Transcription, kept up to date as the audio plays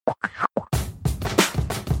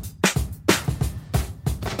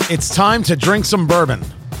It's time to drink some bourbon.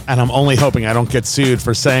 And I'm only hoping I don't get sued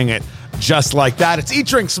for saying it just like that. It's Eat,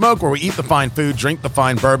 Drink, Smoke, where we eat the fine food, drink the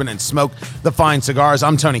fine bourbon, and smoke the fine cigars.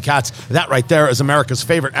 I'm Tony Katz. That right there is America's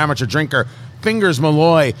favorite amateur drinker, Fingers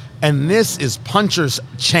Malloy. And this is Puncher's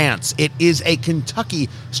Chance. It is a Kentucky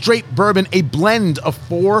straight bourbon, a blend of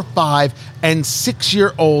 4, 5, and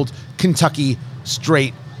 6-year-old Kentucky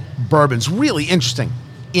straight bourbons. Really interesting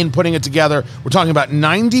in putting it together. We're talking about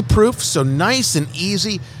 90 proof, so nice and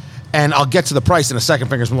easy. And I'll get to the price in a second,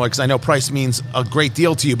 Fingers Malloy, because I know price means a great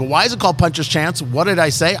deal to you. But why is it called Puncher's Chance? What did I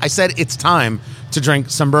say? I said it's time to drink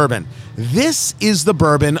some bourbon. This is the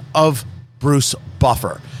bourbon of Bruce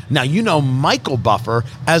Buffer. Now, you know Michael Buffer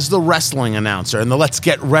as the wrestling announcer and the Let's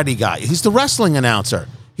Get Ready guy. He's the wrestling announcer.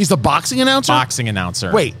 He's the boxing announcer? Boxing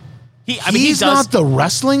announcer. Wait. He's not the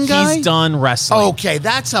wrestling guy? He's done wrestling. Okay,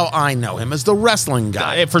 that's how I know him, as the wrestling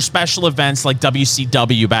guy. For special events like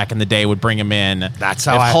WCW back in the day would bring him in. That's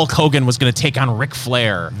how if Hulk Hogan was going to take on Ric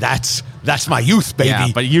Flair. That's my youth, baby. Yeah,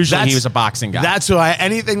 but usually he was a boxing guy. That's who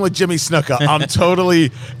anything with Jimmy Snuka, I'm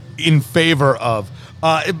totally in favor of.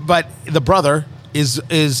 But the brother is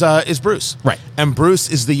Bruce. Right. And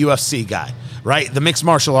Bruce is the UFC guy. Right? The mixed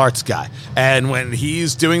martial arts guy. And when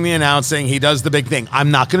he's doing the announcing, he does the big thing.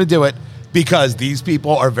 I'm not going to do it because these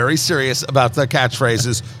people are very serious about their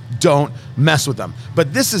catchphrases. Don't mess with them.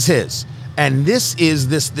 But this is his. And this is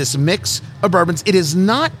this mix of bourbons. It is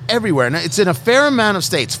not everywhere. Now, it's in a fair amount of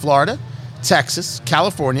states. Florida, Texas,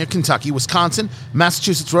 California, Kentucky, Wisconsin,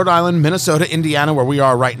 Massachusetts, Rhode Island, Minnesota, Indiana, where we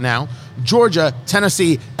are right now, Georgia,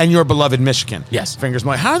 Tennessee, and your beloved Michigan. Yes. Fingers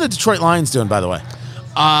Malloy. How are the Detroit Lions doing, by the way?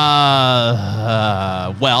 The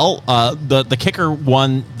kicker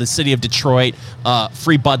won the city of Detroit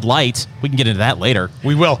free Bud Light. We can get into that later.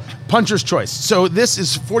 We will. Puncher's Choice. So this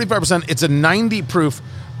is 45%. It's a 90 proof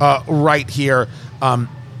right here.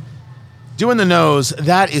 Doing the nose,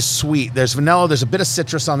 that is sweet. There's vanilla. There's a bit of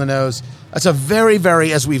citrus on the nose. That's a very,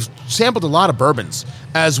 very, as we've sampled a lot of bourbons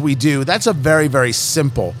as we do, that's a very, very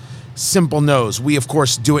simple nose. We, of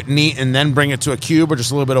course, do it neat and then bring it to a cube or just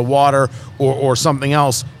a little bit of water or something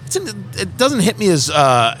else. It doesn't hit me as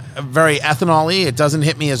very ethanol-y. It doesn't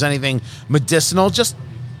hit me as anything medicinal. Just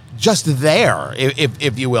there,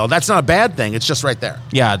 if you will. That's not a bad thing. It's just right there.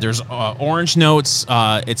 Yeah, there's orange notes.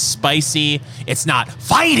 It's spicy. It's not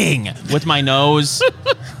fighting with my nose.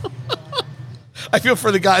 I feel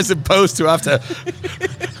for the guys in post who have to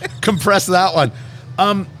compress that one.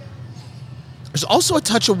 There's also a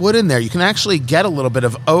touch of wood in there. You can actually get a little bit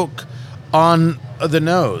of oak on the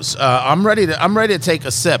nose. I'm ready to take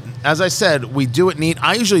a sip. As I said, we do it neat.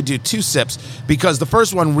 I usually do 2 sips because the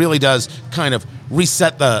first one really does kind of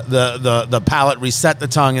reset the palate, reset the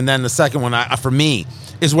tongue, and then the second one, for me,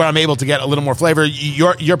 is where I'm able to get a little more flavor.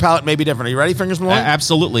 Your palate may be different. Are you ready, Fingers Malloy?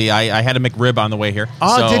 Absolutely. I had a McRib on the way here.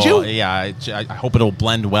 Oh, did you? Yeah. I hope it'll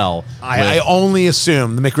blend well. I only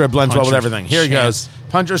assume the McRib blends well with everything. Here he goes.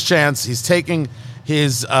 Puncher's Chance. He's taking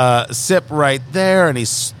his sip right there, and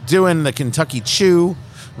he's doing the Kentucky Chew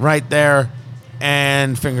right there,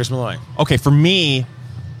 and Fingers Malloy. Okay, for me,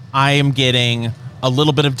 I am getting a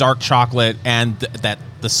little bit of dark chocolate and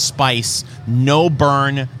the spice. No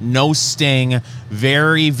burn, no sting.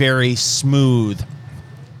 Very, very smooth.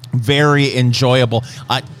 Very enjoyable.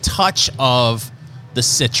 A touch of the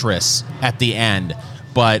citrus at the end.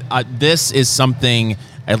 But this is something,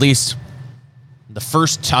 at least the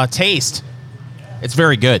first taste, it's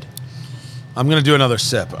very good. I'm going to do another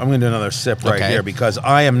sip. Right here because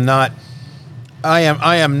I am not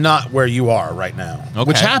where you are right now. Okay.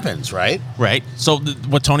 Which happens, right? Right. So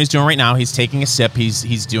what Tony's doing right now, he's taking a sip.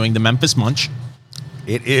 He's doing the Memphis Munch.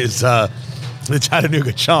 It is the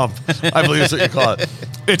Chattanooga Chomp, I believe is what you call it.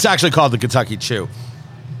 It's actually called the Kentucky Chew.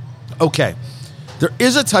 Okay. There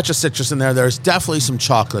is a touch of citrus in there. There's definitely some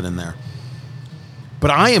chocolate in there.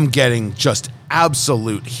 But I am getting just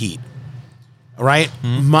absolute heat. Right?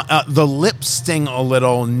 Mm-hmm. The lips sting a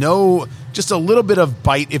little. Just a little bit of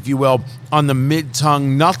bite, if you will, on the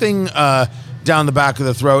mid-tongue. Nothing down the back of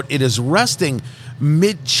the throat. It is resting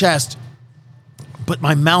mid-chest, but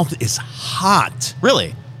my mouth is hot.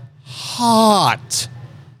 Really? Hot.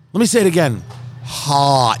 Let me say it again.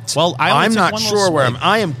 Hot. Well, I'm not sure where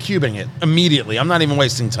I am cubing it immediately. I'm not even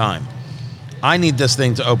wasting time. I need this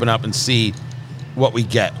thing to open up and see what we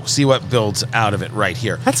get. See what builds out of it right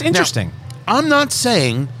here. That's interesting. Now, I'm not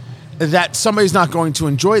saying that somebody's not going to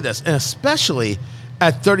enjoy this, and especially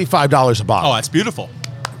at $35 a bottle. Oh, that's beautiful.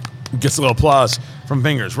 Gets a little applause from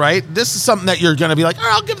Fingers, right? This is something that you're going to be like, all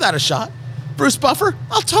right, I'll give that a shot. Bruce Buffer,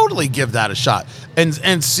 I'll totally give that a shot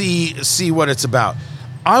and see what it's about.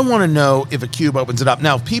 I want to know if a cube opens it up.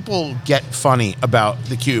 Now, people get funny about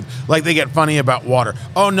the cube. Like they get funny about water.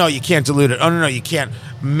 Oh, no, you can't dilute it. Oh, no, you can't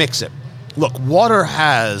mix it. Look, water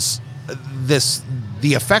has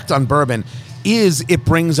the effect on bourbon is it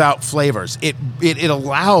brings out flavors. It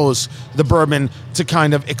allows the bourbon to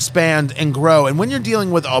kind of expand and grow. And when you're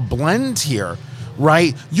dealing with a blend here,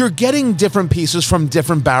 right, you're getting different pieces from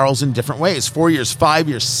different barrels in different ways. 4 years, 5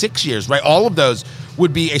 years, 6 years, right? All of those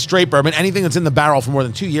would be a straight bourbon. Anything that's in the barrel for more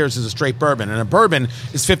than 2 years is a straight bourbon. And a bourbon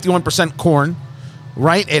is 51% corn,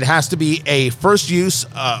 right? It has to be a first use,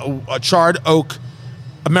 a charred oak,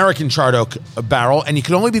 American charred oak barrel, and you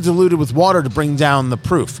can only be diluted with water to bring down the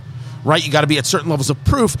proof, right? You got to be at certain levels of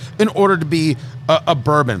proof in order to be a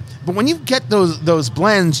bourbon. But when you get those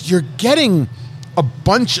blends, you're getting a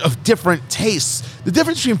bunch of different tastes. The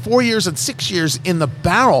difference between 4 years and 6 years in the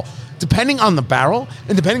barrel, depending on the barrel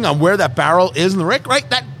and depending on where that barrel is in the rick, right?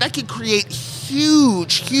 That could create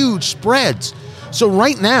huge spreads. So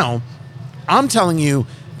right now, I'm telling you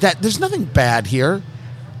that there's nothing bad here,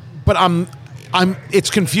 but it's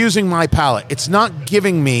confusing my palate. It's not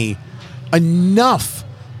giving me enough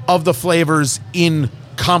of the flavors in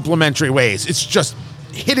complementary ways. It's just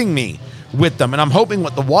hitting me with them. And I'm hoping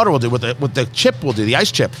what the water will do, what the chip will do, the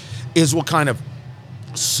ice chip, is will kind of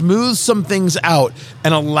smooth some things out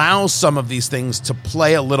and allow some of these things to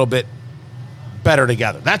play a little bit better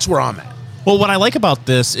together. That's where I'm at. Well, what I like about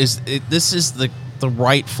this is this is the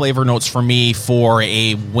right flavor notes for me for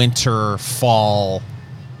a winter fall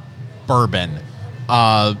bourbon.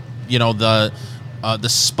 The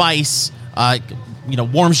spice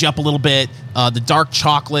warms you up a little bit. The dark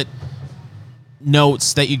chocolate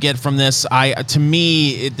notes that you get from this, to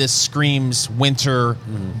me this screams winter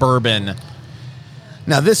bourbon.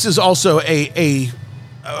 Now this is also a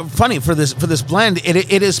funny for this blend.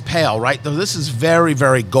 It is pale, right? Though this is very,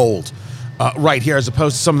 very gold. Right here, as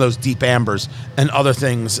opposed to some of those deep ambers and other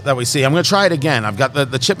things that we see. I'm going to try it again. I've got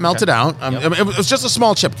the chip melted out. Yep. It was just a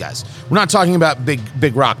small chip, guys. We're not talking about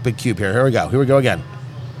big rock, big cube here. Here we go again.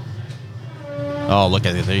 Oh, look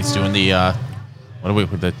at it. He's doing the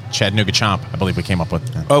the Chattanooga Chomp, I believe we came up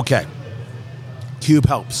with. Okay. Cube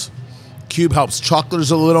helps. Chocolate is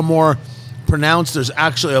a little more pronounced. There's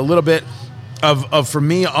actually a little bit of for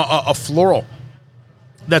me, a floral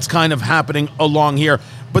that's kind of happening along here.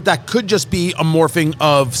 But that could just be a morphing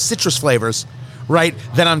of citrus flavors, right,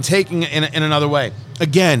 that I'm taking in another way.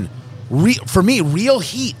 Again, for me, real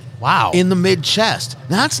heat. Wow. In the mid-chest.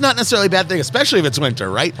 Now, that's not necessarily a bad thing, especially if it's winter,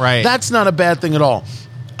 right? Right. That's not a bad thing at all.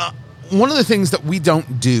 One of the things that we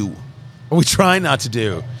don't do, or we try not to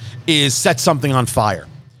do, is set something on fire,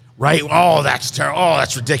 right? Oh, that's terrible. Oh,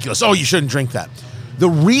 that's ridiculous. Oh, you shouldn't drink that. The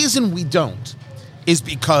reason we don't is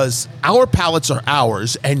because our palates are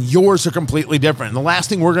ours and yours are completely different. And the last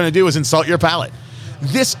thing we're going to do is insult your palate.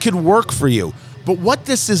 This could work for you. But what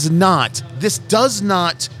this does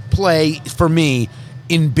not play for me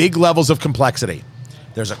in big levels of complexity.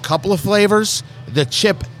 There's a couple of flavors. The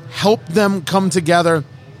chip helped them come together,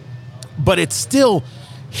 but it's still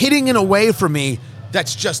hitting in a way for me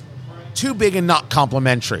that's just too big and not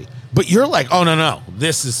complimentary. But you're like, oh, no,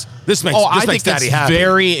 this makes I think Daddy that's happy.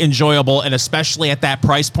 very enjoyable, and especially at that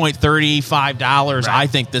price point, $35. Right. I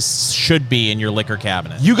think this should be in your liquor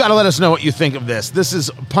cabinet. You got to let us know what you think of this. This is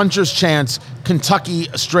Puncher's Chance Kentucky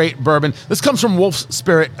Straight Bourbon. This comes from Wolf's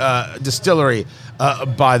Spirit Distillery,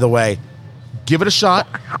 by the way. Give it a shot.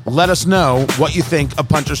 Let us know what you think of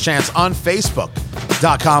Puncher's Chance on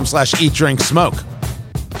Facebook.com/eatdrinksmoke.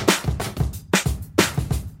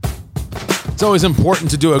 It's always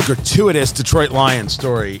important to do a gratuitous Detroit Lions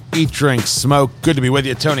story. Eat, drink, smoke. Good to be with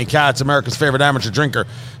you. Tony Katz, America's favorite amateur drinker.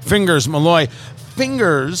 Fingers Malloy.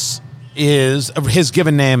 Fingers is his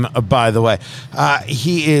given name, by the way.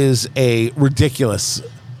 He is a ridiculous,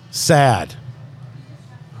 sad,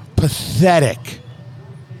 pathetic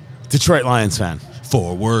Detroit Lions fan.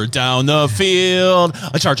 Forward down the field,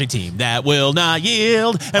 a charging team that will not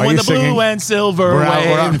yield. And Are when you the singing? blue and silver We're out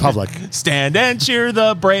in wave, public. stand and cheer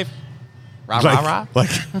the brave. Rah, rah, rah. Like,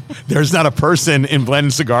 there's not a person in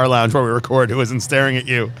Blend Cigar Lounge where we record who isn't staring at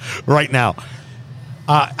you right now.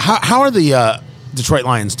 How are the Detroit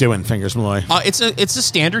Lions doing, Fingers Malloy? It's a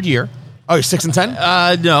standard year. Oh, you're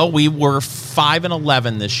 6-10? No, we were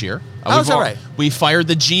 5-11 this year. That's all right. We fired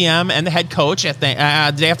the GM and the head coach at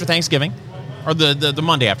the day after Thanksgiving, or the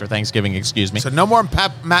Monday after Thanksgiving. Excuse me. So no more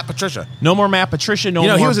Matt Patricia. No more Matt Patricia. No, You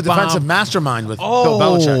know, more he was a defensive Bob. mastermind with Bill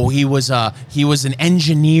Belichick. Oh, he was an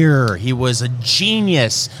engineer. He was a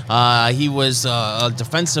genius. He was a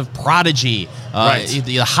defensive prodigy. Right.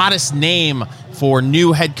 The hottest name for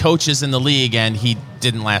new head coaches in the league, and he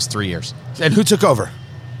didn't last 3 years. And who took over?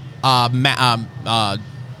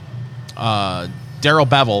 Darrell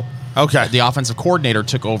Bevel, Okay. the offensive coordinator,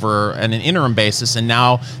 took over on an interim basis, and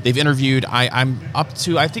now they've interviewed. I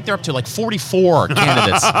think they're up to like 44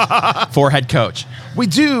 candidates for head coach. We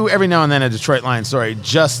do every now and then a Detroit Lions story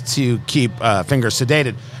just to keep fingers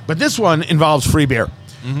sedated, but this one involves free beer,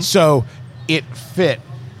 so it fit.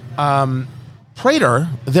 Prater,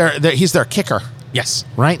 he's their kicker, Yes.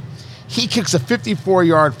 right? He kicks a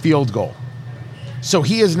 54-yard field goal, so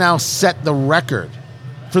he has now set the record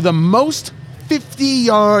for the most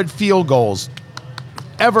 50-yard field goals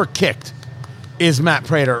ever kicked. Is Matt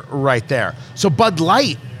Prater right there? So Bud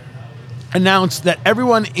Light announced that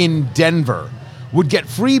everyone in Denver would get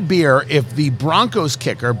free beer if the Broncos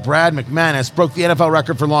kicker, Brad McManus, broke the NFL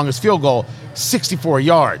record for longest field goal, 64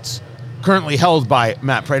 yards, currently held by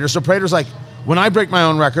Matt Prater. So Prater's like, when I break my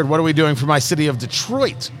own record, what are we doing for my city of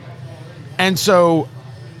Detroit? And so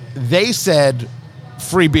they said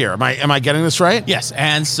free beer. Am I getting this right? Yes,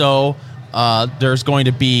 and so there's going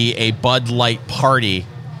to be a Bud Light party,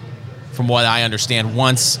 from what I understand,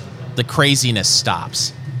 once the craziness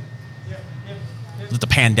stops. The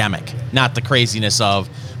pandemic, not the craziness of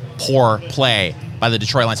poor play by the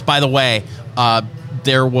Detroit Lions. By the way,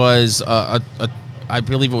 there was I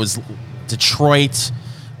believe it was Detroit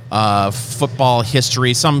football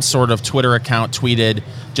history, some sort of Twitter account tweeted,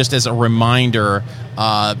 just as a reminder,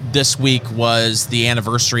 this week was the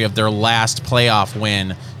anniversary of their last playoff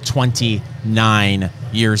win 29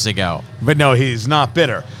 years ago. But no, he's not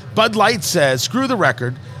bitter. Bud Light says, screw the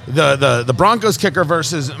record. The Broncos kicker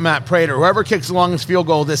versus Matt Prater. Whoever kicks the longest field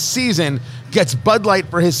goal this season gets Bud Light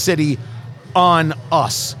for his city on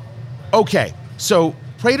us. Okay, so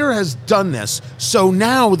Prater has done this. So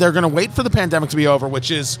now they're going to wait for the pandemic to be over,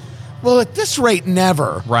 which is, well, at this rate,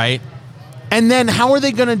 never. Right. And then how are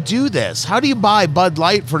they going to do this? How do you buy Bud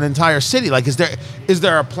Light for an entire city? Like, is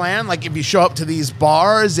there a plan? Like, if you show up to these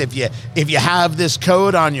bars, if you have this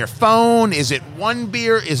code on your phone, is it one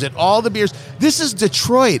beer? Is it all the beers? This is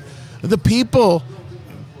Detroit. The people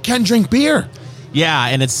can drink beer. Yeah,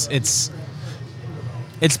 and it's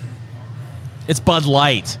Bud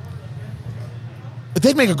Light. But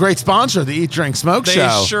they'd make a great sponsor of the Eat, Drink, Smoke They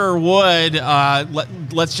show. sure would.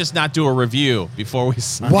 Let's just not do a review before we.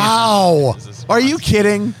 Wow. Are you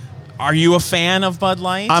kidding? Are you a fan of Bud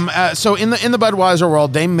Light? So in the Budweiser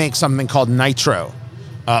world, they make something called Nitro.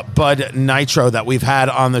 Bud Nitro that we've had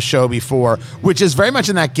on the show before, which is very much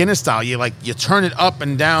in that Guinness style. You turn it up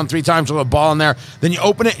and down 3 times with a ball in there, then you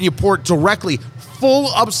open it and you pour it directly full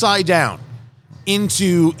upside down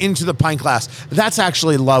into the pint glass. That's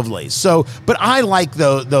actually lovely. So, but I like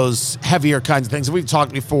those heavier kinds of things. We've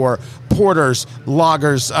talked before, porters,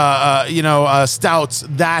 lagers, stouts.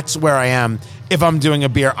 That's where I am if I'm doing a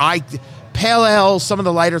beer. Pale ale, some of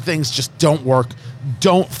the lighter things just don't work,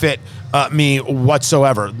 don't fit me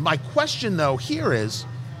whatsoever. My question though here is,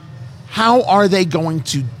 how are they going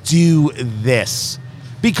to do this?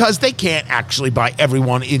 Because they can't actually buy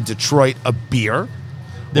everyone in Detroit a beer.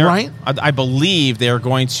 Right? I believe they're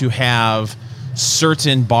going to have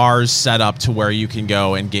certain bars set up to where you can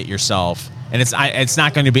go and get yourself, and it's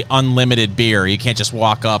not going to be unlimited beer. You can't just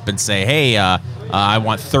walk up and say, "Hey, I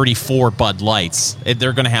want 34 Bud Lights."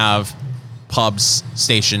 They're going to have pubs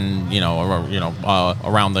stationed,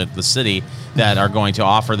 around the city that are going to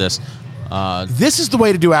offer this. This is the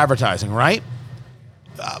way to do advertising, right?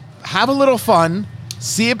 Have a little fun,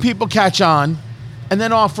 see if people catch on, and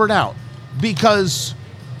then offer it out. Because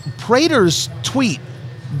Prater's tweet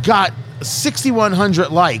got 6,100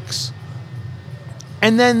 likes,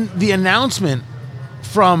 and then the announcement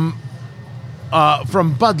from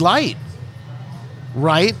Bud Light,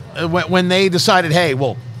 right, when they decided, hey,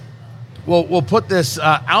 we'll put this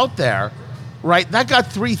out there, right, that got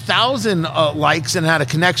 3,000 likes and had a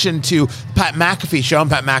connection to Pat McAfee show. And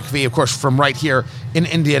Pat McAfee, of course, from right here in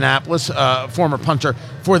Indianapolis, former punter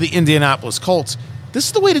for the Indianapolis Colts. This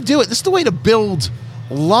is the way to do it. This is the way to build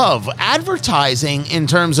love. Advertising, in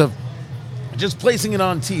terms of just placing it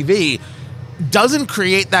on TV, doesn't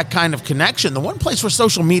create that kind of connection. The one place where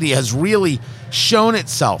social media has really shown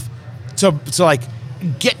itself to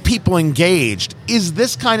get people engaged is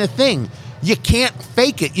this kind of thing. You can't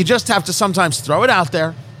fake it. You just have to sometimes throw it out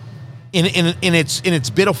there in its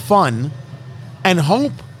bit of fun and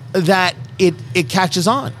hope that it catches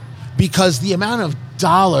on. Because the amount of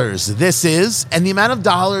dollars this is, and the amount of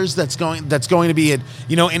dollars that's going to be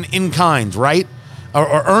in kind, right,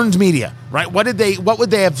 or earned media, right? What would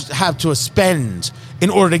they have to spend in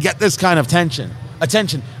order to get this kind of attention?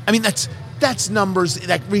 I mean, that's numbers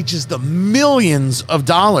that reaches the millions of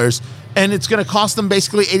dollars, and it's going to cost them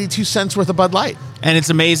basically 82 cents worth of Bud Light. And it's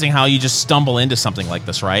amazing how you just stumble into something like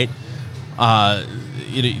this, right?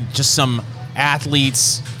 just some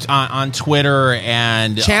athletes on Twitter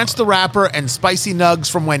and Chance the Rapper and Spicy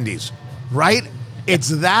Nugs from Wendy's, right? It's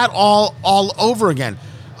that all over again.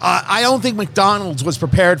 I don't think McDonald's was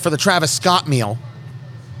prepared for the Travis Scott meal.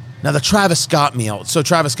 Now, the Travis Scott meal. So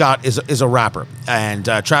Travis Scott is a rapper, and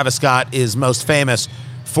Travis Scott is most famous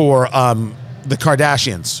for the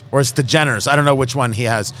Kardashians, or it's the Jenners. I don't know which one he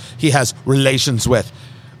has relations with.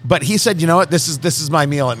 But he said, you know what, this is my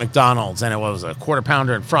meal at McDonald's, and it was a quarter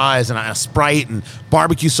pounder and fries and a Sprite and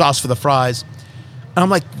barbecue sauce for the fries. And I'm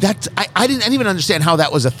like, I didn't even understand how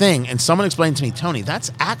that was a thing. And someone explained to me, Tony,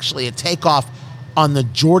 that's actually a takeoff on the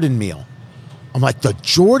Jordan meal. I'm like, the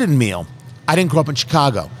Jordan meal? I didn't grow up in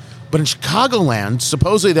Chicago. But in Chicagoland,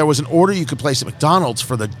 supposedly there was an order you could place at McDonald's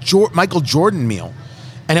for the Michael Jordan meal.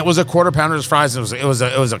 And it was a quarter pounder of fries. And it was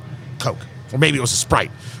a Coke, or maybe it was a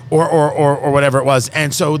Sprite, or whatever it was.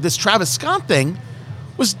 And so this Travis Scott thing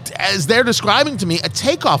was, as they're describing to me, a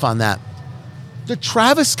takeoff on that. The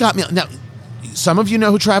Travis Scott meal. Now, some of you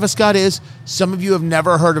know who Travis Scott is. Some of you have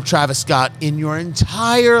never heard of Travis Scott in your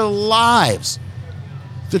entire lives.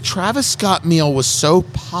 The Travis Scott meal was so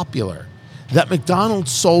popular that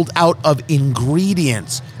McDonald's sold out of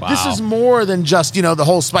ingredients. Wow. This is more than just, the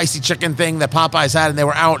whole spicy chicken thing that Popeyes had, and they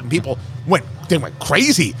were out, and people went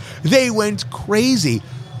crazy. They went crazy.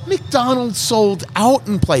 McDonald's sold out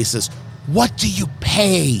in places. What do you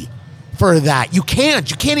pay for that? You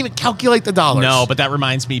can't even calculate the dollars. No, but that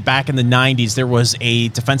reminds me, back in the 90s, there was a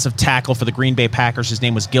defensive tackle for the Green Bay Packers. His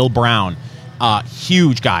name was Gil Brown.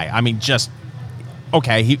 Huge guy. I mean,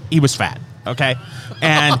 he was fat. Okay.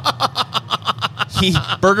 And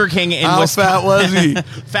Burger King in How fat was he?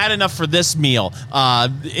 Fat enough for this meal.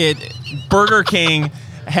 Burger King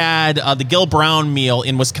had the Gil Brown meal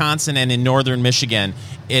in Wisconsin and in northern Michigan,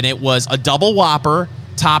 and it was a double Whopper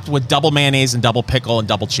topped with double mayonnaise and double pickle and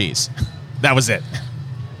double cheese. That was it.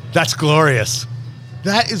 That's glorious.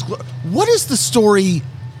 That is what is the story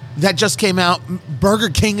that just came out? Burger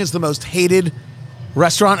King is the most hated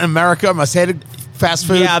restaurant in America, most hated fast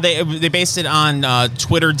food. Yeah, they based it on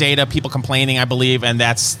Twitter data, people complaining, I believe, and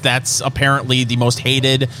that's apparently the most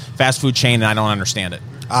hated fast food chain, and I don't understand it.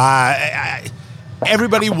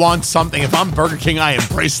 Everybody wants something. If I'm Burger King, I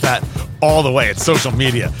embrace that all the way. It's social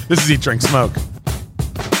media. This is Eat, Drink, Smoke.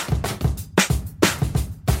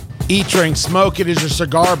 Eat, Drink, Smoke. It is your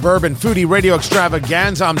cigar, bourbon, foodie, radio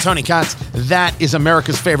extravaganza. I'm Tony Katz. That is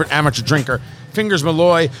America's favorite amateur drinker, Fingers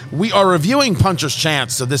Malloy. We are reviewing Puncher's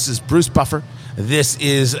Chance. So this is Bruce Buffer. This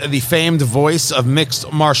is the famed voice of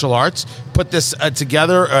mixed martial arts. Put this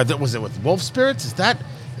together. Was it with Wolf Spirits? Is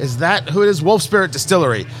that who it is? Wolf Spirit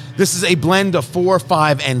Distillery. This is a blend of 4,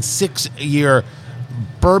 5, and 6 year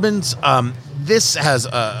bourbons. This has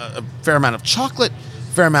a fair amount of chocolate,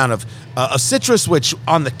 fair amount of citrus, which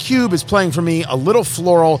on the cube is playing for me a little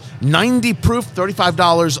floral, 90 proof,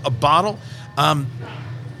 $35 a bottle.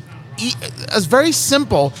 It's very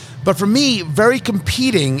simple, but for me, very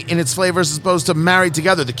competing in its flavors as opposed to married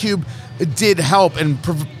together. The cube did help in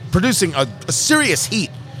producing a serious heat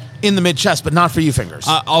in the mid-chest, but not for you, Fingers.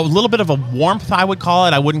 A little bit of a warmth, I would call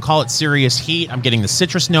it. I wouldn't call it serious heat. I'm getting the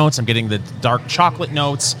citrus notes. I'm getting the dark chocolate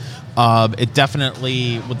notes. It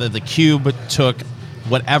definitely, the cube took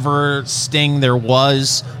whatever sting there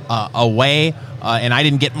was away, and I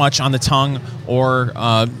didn't get much on the tongue or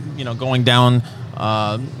going down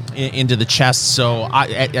into the chest. So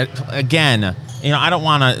again, I don't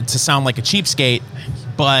want to sound like a cheapskate,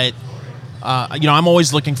 but I'm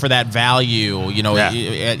always looking for that value.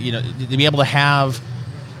 To be able to have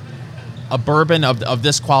a bourbon of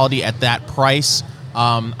this quality at that price,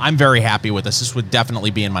 I'm very happy with this. This would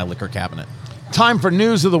definitely be in my liquor cabinet. Time for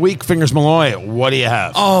news of the week. Fingers Malloy, what do you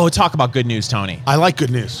have? Oh, talk about good news, Tony. I like good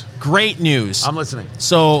news. Great news. I'm listening.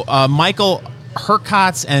 So Michael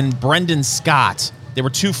Herkotz and Brendan Scott, they were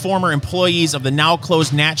two former employees of the now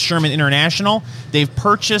closed Nat Sherman International. They've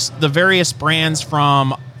purchased the various brands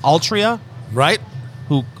from Altria, right?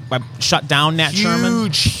 Who shut down Nat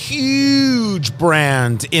Sherman. Huge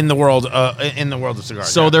brand in the world of cigars.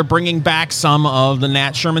 So they're bringing back some of the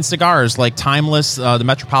Nat Sherman cigars, like Timeless, the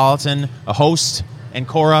Metropolitan, a Host, and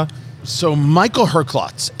Cora. So Michael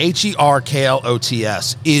Herklots,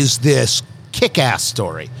 Herklots, is this kick-ass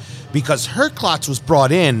story because Herklots was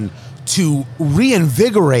brought in to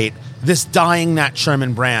reinvigorate this dying Nat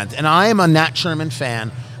Sherman brand. And I am a Nat Sherman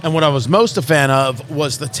fan. And what I was most a fan of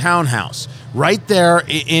was the Townhouse right there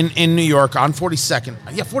in New York on 42nd.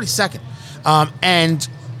 Yeah, 42nd. And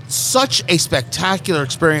such a spectacular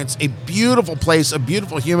experience, a beautiful place, a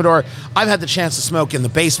beautiful humidor. I've had the chance to smoke in the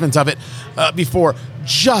basement of it before.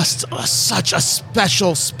 Just such a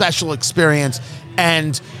special experience.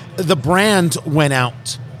 And the brand went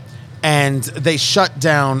out and they shut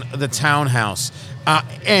down the townhouse.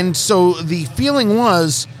 And so the feeling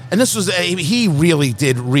was, and this was, he really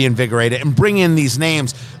did reinvigorate it and bring in these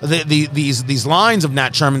names, these lines of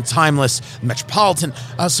Nat Sherman, Timeless, Metropolitan,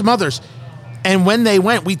 some others. And when they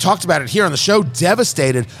went, we talked about it here on the show,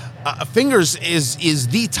 devastated. Fingers is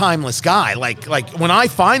the timeless guy. Like when I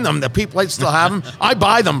find them, the people still have them, I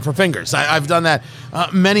buy them for Fingers. I've done that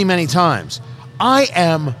many, many times. I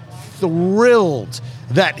am thrilled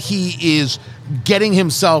that he is getting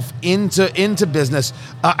himself into business.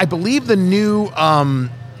 I believe the new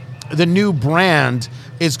brand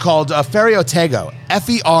is called Ferriotego,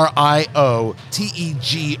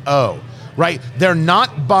 Ferriotego. Right? They're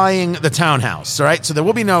not buying the townhouse, all right? So there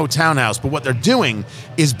will be no townhouse, but what they're doing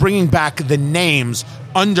is bringing back the names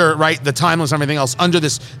under, right, the Timeless and everything else under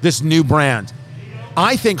this new brand.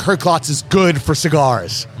 I think Herklotz is good for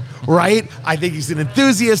cigars, right? I think he's an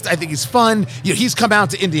enthusiast. I think he's fun. You know, he's come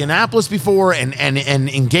out to Indianapolis before and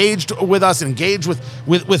engaged with us, engaged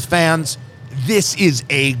with fans. This is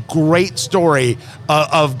a great story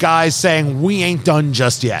of guys saying, we ain't done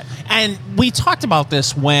just yet. And we talked about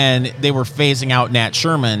this when they were phasing out Nat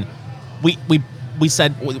Sherman. We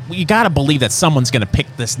said, you got to believe that someone's going to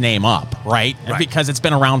pick this name up, right? Because it's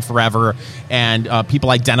been around forever, and people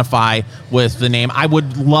identify with the name. I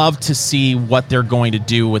would love to see what they're going to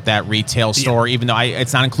do with that retail store, even though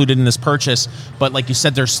it's not included in this purchase. But like you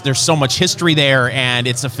said, there's so much history there, and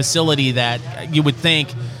it's a facility that you would think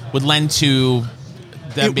would lend to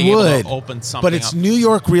them being able to open something but it's up. New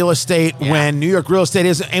York real estate when New York real estate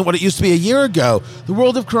ain't what it used to be a year ago. The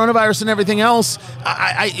world of coronavirus and everything else,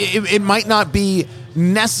 it might not be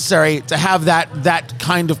necessary to have that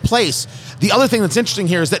kind of place. The other thing that's interesting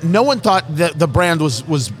here is that no one thought that the brand was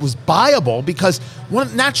buyable because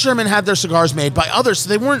Nat Sherman had their cigars made by others, so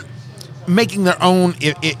they weren't making their own,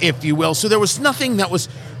 if you will. So there was nothing that was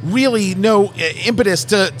really no impetus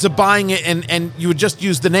to buying it, and you would just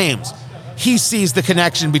use the names. He sees the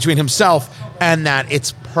connection between himself and that.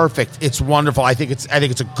 It's perfect. It's wonderful. I think it's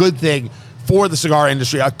a good thing for the cigar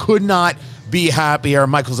industry. I could not be happier.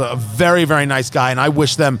 Michael's a very, very nice guy, and I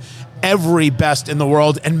wish them every best in the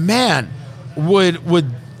world. And man,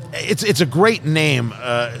 it's a great name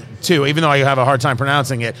too, even though I have a hard time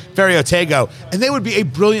pronouncing it. Ferriotego, and they would be a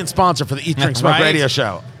brilliant sponsor for the Eat, Drink, Smoke radio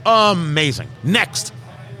show. Amazing. Next.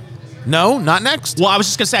 No, not next. Well, I was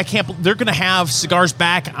just gonna say they're gonna have cigars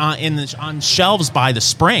back on shelves by the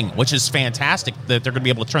spring, which is fantastic that they're gonna be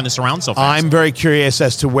able to turn this around so fast. I'm very curious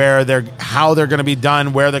as to how they're gonna be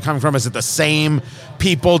done, where they're coming from. Is it the same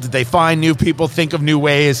people? Did they find new people? Think of new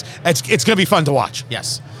ways? It's gonna be fun to watch.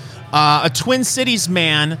 Yes. A Twin Cities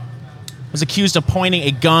man was accused of pointing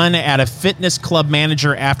a gun at a fitness club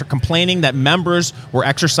manager after complaining that members were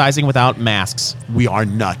exercising without masks. We are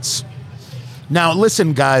nuts. Now,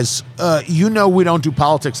 listen, guys, we don't do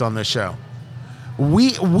politics on this show.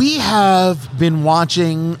 We have been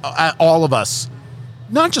watching, all of us,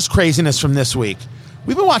 not just craziness from this week.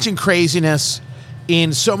 We've been watching craziness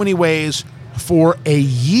in so many ways for a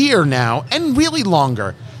year now, and really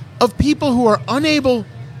longer, of people who are unable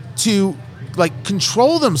to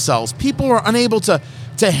control themselves, people who are unable to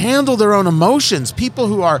handle their own emotions, people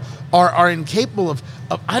who are incapable of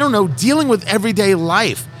I don't know, dealing with everyday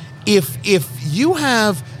life. If you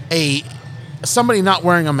have somebody not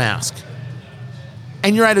wearing a mask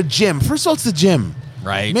and you're at a gym, first of all, it's the gym.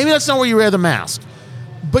 Right. Maybe that's not where you wear the mask.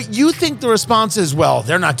 But you think the response is, well,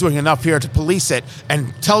 they're not doing enough here to police it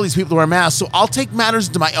and tell these people to wear masks, so I'll take matters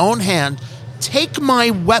into my own hand, take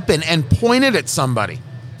my weapon and point it at somebody.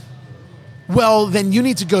 Well, then you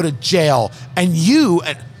need to go to jail. And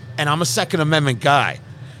and I'm a Second Amendment guy,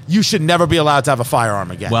 you should never be allowed to have a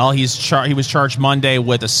firearm again. Well, he was charged Monday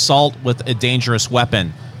with assault with a dangerous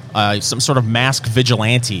weapon, some sort of masked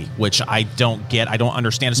vigilante, which I don't get. I don't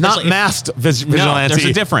understand. Not masked vigilante. No, there's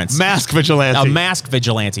a difference. Masked vigilante. A masked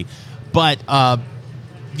vigilante. But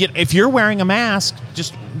if you're wearing a mask,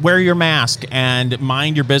 just wear your mask and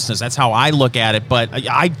mind your business. That's how I look at it. But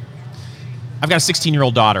I've got a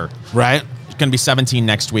 16-year-old daughter. Right. She's going to be 17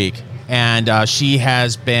 next week. And she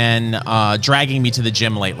has been dragging me to the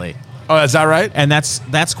gym lately. Oh, is that right? And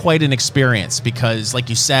that's quite an experience because, like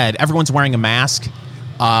you said, everyone's wearing a mask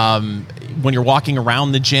when you're walking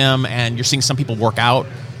around the gym, and you're seeing some people work out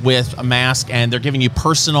with a mask, and they're giving you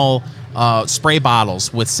personal spray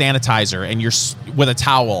bottles with sanitizer, and you're with a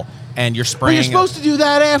towel, and you're spraying. Well, you're supposed to do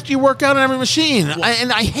that after you work out on every machine,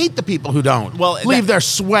 and I hate the people who don't. Leave their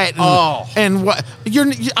sweat. And what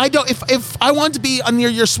I don't. If I wanted to be near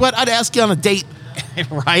your sweat, I'd ask you on a date.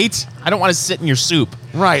 Right? I don't want to sit in your soup.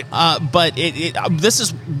 Right. But this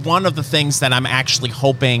is one of the things that I'm actually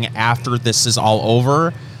hoping after this is all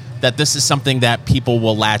over, that this is something that people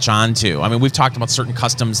will latch on to. I mean, we've talked about certain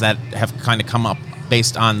customs that have kind of come up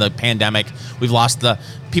based on the pandemic. We've lost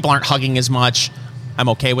people aren't hugging as much. I'm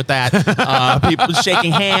okay with that. People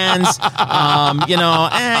shaking hands,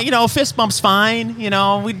 fist bump's fine.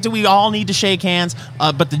 We all need to shake hands.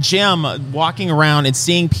 But the gym, walking around and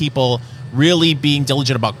seeing people really being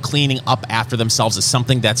diligent about cleaning up after themselves is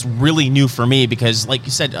something that's really new for me because, like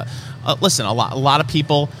you said, listen, a lot of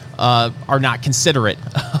people are not considerate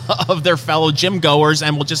of their fellow gym goers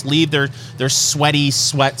and will just leave their sweaty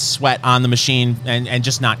sweat on the machine and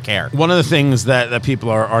just not care. One of the things that people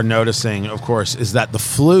are noticing, of course, is that the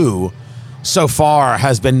flu so far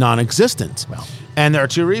has been non-existent. Well, and there are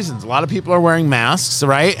two reasons. A lot of people are wearing masks,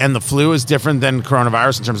 right? And the flu is different than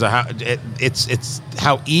coronavirus in terms of how it's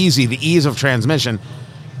how easy, the ease of transmission.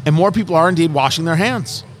 And more people are indeed washing their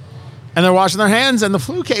hands. And they're washing their hands, and the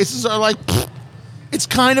flu cases are like, it's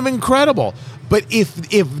kind of incredible. But if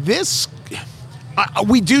this,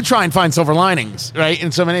 we do try and find silver linings, right,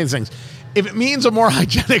 in so many of these things. If it means a more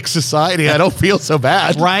hygienic society, I don't feel so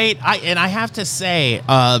bad. Right. I have to say,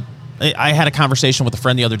 I had a conversation with a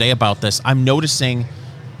friend the other day about this. I'm noticing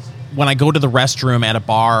when I go to the restroom at a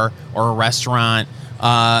bar or a restaurant,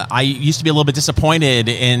 I used to be a little bit disappointed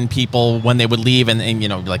in people when they would leave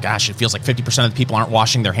and like, gosh, it feels like 50% of the people aren't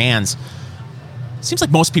washing their hands. It seems like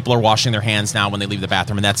most people are washing their hands now when they leave the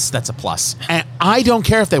bathroom, and that's a plus. And I don't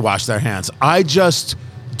care if they wash their hands. I just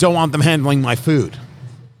don't want them handling my food,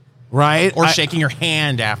 right? Or shaking your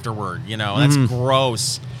hand afterward, that's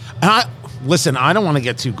gross. And listen, I don't want to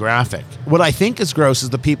get too graphic. What I think is gross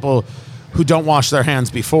is the people who don't wash their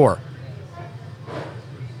hands before.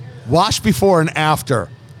 Wash before and after.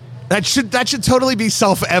 That should totally be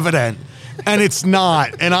self-evident, and it's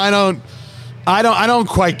not. And I don't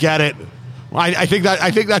quite get it. I think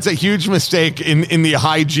that's a huge mistake in the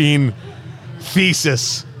hygiene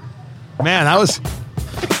thesis. Man, I'm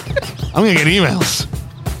gonna get emails.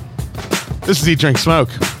 This is Eat, Drink, Smoke.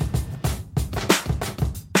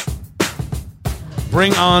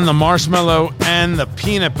 Bring on the marshmallow and the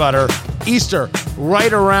peanut butter. Easter,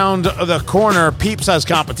 right around the corner. Peeps has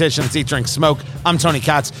competitions. Eat, Drink, Smoke. I'm Tony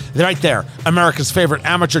Katz. They're right there. America's favorite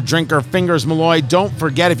amateur drinker, Fingers Malloy. Don't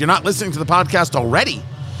forget, if you're not listening to the podcast already,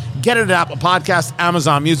 get it at Apple Podcasts,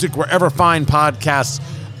 Amazon Music, wherever fine podcasts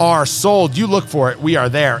are sold. You look for it. We are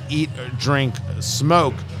there. Eat, Drink,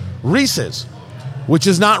 Smoke. Reese's, which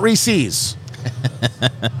is not Reese's.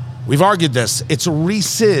 We've argued this. It's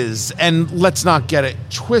Reese's, and let's not get it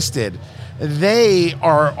twisted. They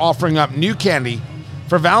are offering up new candy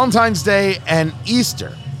for Valentine's Day and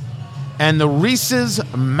Easter. And the Reese's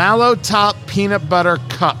Mallow Top Peanut Butter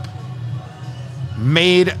Cup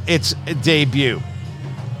made its debut.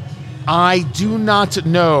 I do not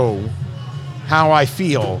know how I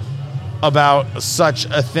feel about such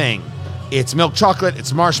a thing. It's milk chocolate,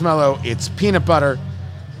 it's marshmallow, it's peanut butter.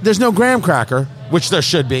 There's no graham cracker, which there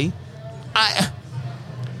should be.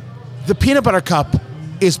 The peanut butter cup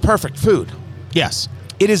is perfect food. Yes.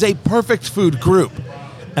 It is a perfect food group.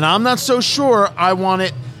 And I'm not so sure I want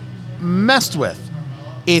it messed with.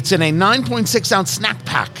 It's in a 9.6 ounce snack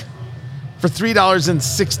pack for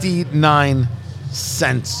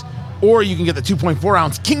 $3.69. Or you can get the 2.4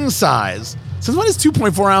 ounce king size. Since when is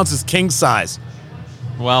 2.4 ounces king size?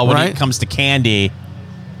 Well, when it comes to candy,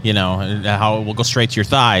 how it will go straight to your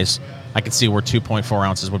thighs. I can see where 2.4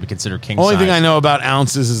 ounces would be considered king size. Only thing I know about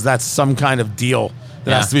ounces is that's some kind of deal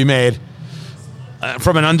that has to be made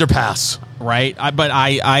from an underpass. Right, but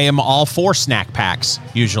I am all for snack packs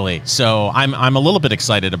usually, so I'm a little bit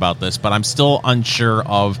excited about this, but I'm still unsure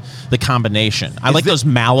of the combination. I like those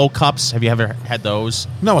Mallow cups. Have you ever had those?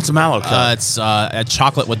 No, it's a Mallow cup. It's a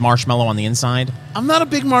chocolate with marshmallow on the inside. I'm not a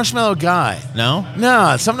big marshmallow guy.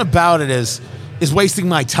 No, something about it is wasting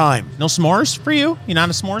my time. No s'mores for you? You're not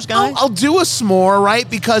a s'mores guy? I'll do a s'more, right?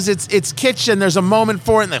 Because it's kitchen. There's a moment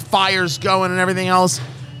for it, and the fire's going and everything else.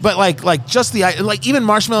 But like just even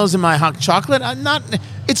marshmallows in my hot chocolate,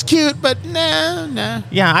 it's cute, but nah.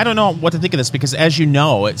 Yeah, I don't know what to think of this because, as you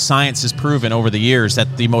know, science has proven over the years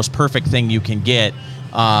that the most perfect thing you can get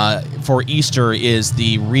for Easter is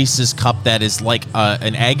the Reese's cup that is like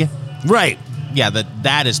an egg. Right. Yeah,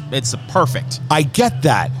 it's perfect. I get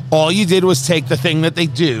that. All you did was take the thing that they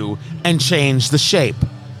do and change the shape.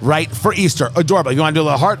 Right, for Easter, adorable. You want to do a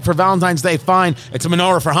little heart for Valentine's Day? Fine. It's a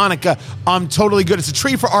menorah for Hanukkah. I'm totally good. It's a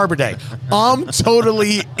tree for Arbor Day. I'm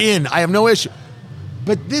totally in. I have no issue.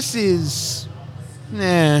 But this is,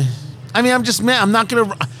 I mean, I'm not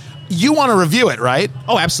gonna. You want to review it, right?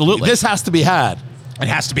 Oh, absolutely. This has to be had. It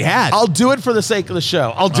has to be had. I'll do it for the sake of the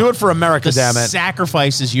show. I'll do it for America, the damn it.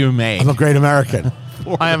 sacrifices you make. I'm a great American.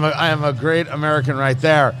 I am a great American right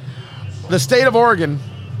there. The state of Oregon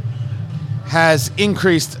has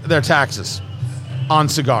increased their taxes on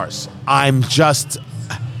cigars. I'm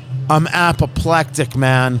apoplectic,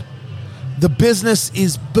 man. The business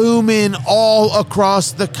is booming all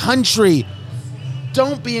across the country.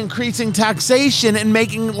 Don't be increasing taxation and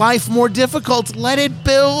making life more difficult. Let it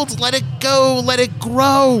build, let it go, let it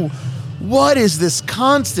grow. What is this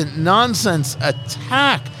constant nonsense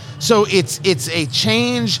attack? So it's a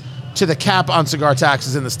change to the cap on cigar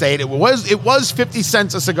taxes in the state. It was 50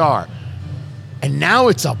 cents a cigar. And now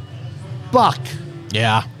it's $1.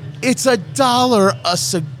 Yeah. It's $1 a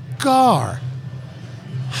cigar.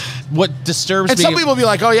 What disturbs And me... some people will be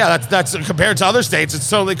like, oh yeah, that's compared to other states, it's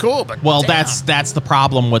totally cool. But Well, damn. that's the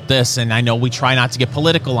problem with this, and I know we try not to get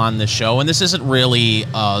political on this show, and this isn't really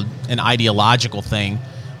an ideological thing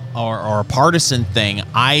or a partisan thing.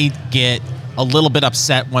 I get a little bit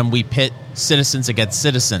upset when we pit citizens against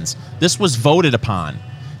citizens. This was voted upon.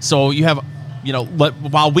 So you have,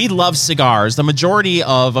 while we love cigars, the majority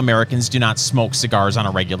of Americans do not smoke cigars on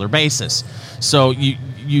a regular basis. So you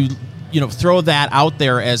throw that out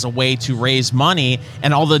there as a way to raise money,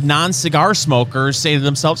 and all the non-cigar smokers say to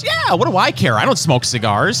themselves, yeah, what do I care? I don't smoke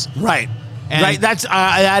cigars. Right. And right.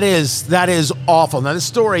 That is awful. Now, this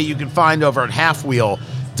story you can find over at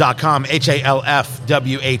halfwheel.com,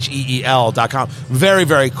 HALFWHEEL.com. Very,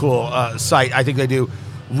 very cool site. I think they do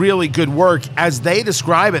really good work. As they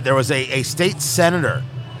describe it, there was a state senator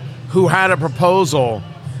who had a proposal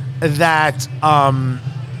that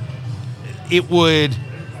it would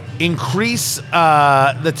increase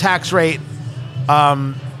the tax rate.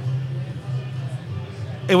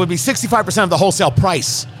 It would be 65% of the wholesale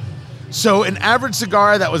price. So an average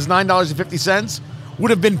cigar that was $9.50 would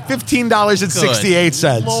have been $15.68.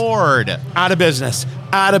 Good Lord. Out of business,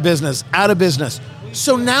 out of business, out of business.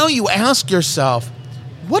 So now you ask yourself,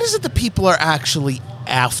 what is it that people are actually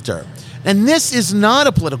after? And this is not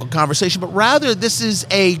a political conversation, but rather this is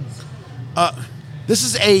a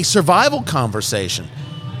survival conversation.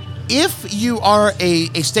 If you are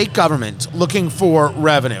a state government looking for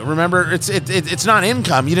revenue, remember it's not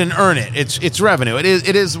income. You didn't earn it. It's revenue. It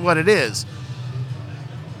is what it is.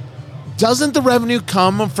 Doesn't the revenue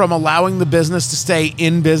come from allowing the business to stay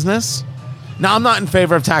in business? Now, I'm not in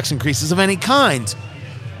favor of tax increases of any kind,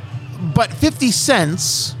 but 50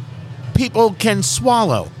 cents people can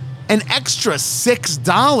swallow. An extra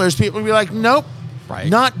 $6, people will be like, nope. Right.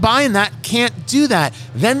 Not buying that, can't do that.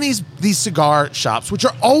 Then these cigar shops, which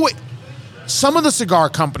are always, some of the cigar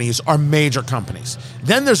companies are major companies.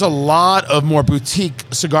 Then there's a lot of more boutique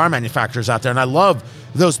cigar manufacturers out there, and I love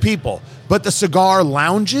those people. But the cigar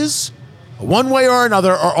lounges, one way or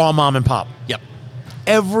another, are all mom and pop. Yep.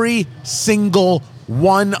 Every single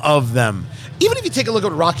one of them. Even if you take a look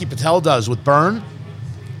at what Rocky Patel does with Burn,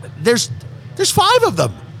 there's 5 of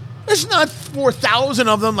them. There's not 4,000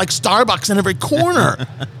 of them like Starbucks in every corner,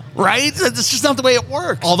 right? That's just not the way it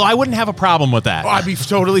works. Although I wouldn't have a problem with that. Oh, I'd be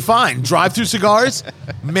totally fine. Drive-through cigars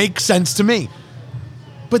make sense to me.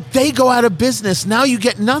 But they go out of business. Now you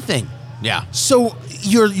get nothing. Yeah. So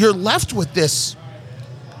you're left with this.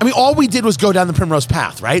 I mean, all we did was go down the primrose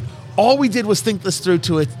path, right? All we did was think this through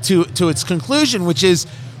to its conclusion, which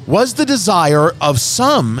was the desire of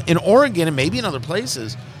some in Oregon and maybe in other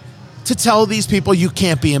places to tell these people you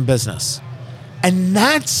can't be in business. And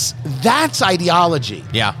that's ideology.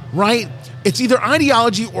 Yeah. Right? It's either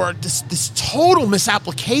ideology or this total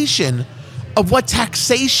misapplication of what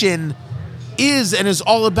taxation is and is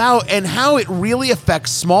all about and how it really affects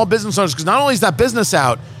small business owners. Because not only is that business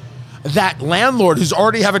out, that landlord who's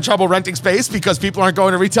already having trouble renting space because people aren't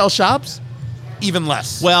going to retail shops, even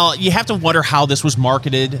less. Well, you have to wonder how this was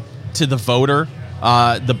marketed to the voter.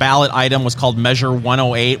 The ballot item was called Measure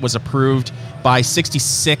 108, was approved by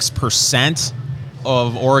 66%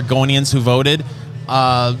 of Oregonians who voted.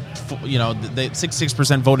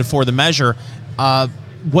 66% voted for the measure.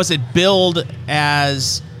 Was it billed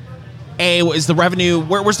as is the revenue?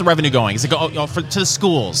 Where's the revenue going? Is it go to the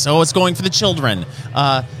schools? So it's going for the children.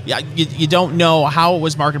 You don't know how it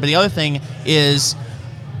was marketed. But the other thing is,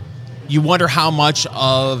 you wonder how much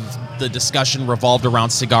of the discussion revolved around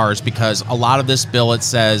cigars, because a lot of this bill, it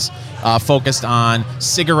says, focused on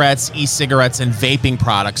cigarettes, e-cigarettes, and vaping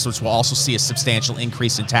products, which will also see a substantial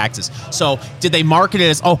increase in taxes. So did they market it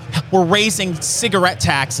as, we're raising cigarette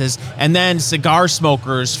taxes, and then cigar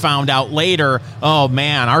smokers found out later, oh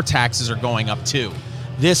man, our taxes are going up too?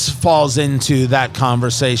 This falls into that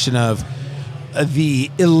conversation of the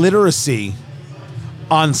illiteracy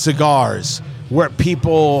on cigars where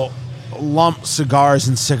people lump cigars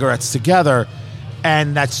and cigarettes together,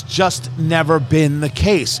 and that's just never been the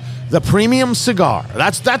case. The premium cigar,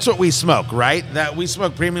 that's what we smoke, right? That we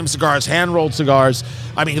smoke premium cigars, hand-rolled cigars.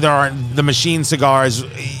 I mean, there are the machine cigars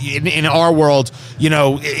in our world,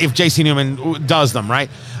 if J.C. Newman does them, right?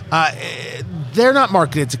 They're not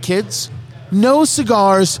marketed to kids. No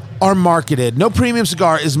cigars are marketed. No premium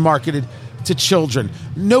cigar is marketed to children.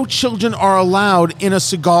 No children are allowed in a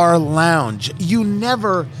cigar lounge. You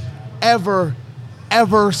never, ever,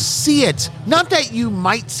 ever see it. Not that you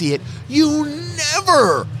might see it. You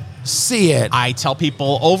never see it. I tell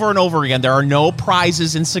people over and over again, there are no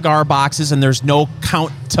prizes in cigar boxes and there's no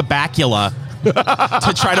Count Tabacula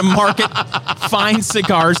to try to market fine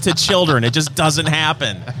cigars to children. It just doesn't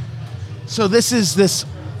happen. So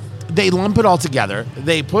they lump it all together,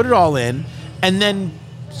 they put it all in, and then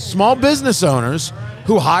small business owners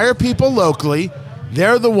who hire people locally,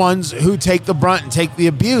 they're the ones who take the brunt and take the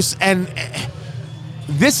abuse. And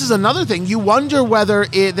this is another thing. You wonder whether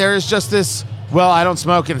there's just this, well, I don't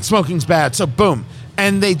smoke and smoking's bad, so boom.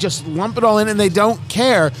 And they just lump it all in and they don't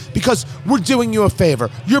care because we're doing you a favor.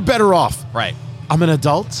 You're better off. Right. I'm an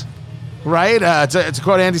adult, right? It's a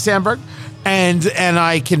quote Andy Samberg. And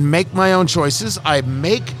I can make my own choices. I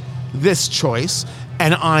make this choice,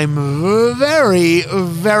 and I'm very,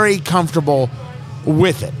 very comfortable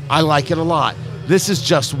with it. I like it a lot. This is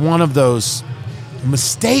just one of those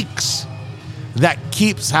mistakes that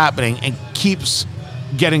keeps happening and keeps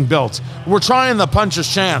getting built. We're trying the Puncher's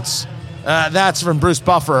Chance. That's from Bruce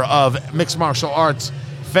Buffer of mixed martial arts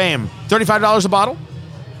fame. $35 a bottle.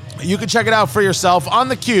 You can check it out for yourself on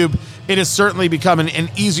the Cube. It is certainly becoming an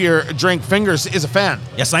easier drink. Fingers is a fan.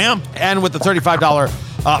 Yes, I am. And with the $35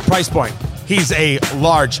 price point, he's a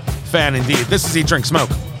large fan indeed. This is Eat, Drink, Smoke.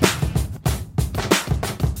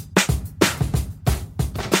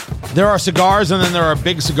 There are cigars, and then there are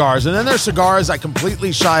big cigars, and then there are cigars I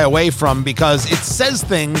completely shy away from because it says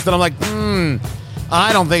things that I'm like,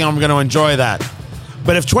 I don't think I'm going to enjoy that.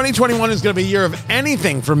 But if 2021 is going to be a year of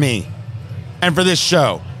anything for me and for this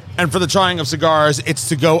show and for the trying of cigars, it's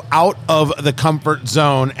to go out of the comfort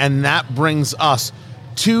zone, and that brings us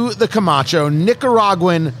to the Camacho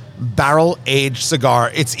Nicaraguan barrel-aged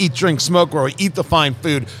cigar. It's Eat, Drink, Smoke, where we eat the fine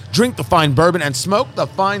food, drink the fine bourbon, and smoke the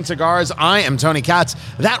fine cigars. I am Tony Katz.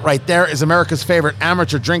 That right there is America's favorite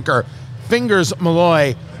amateur drinker, Fingers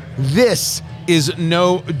Malloy. This is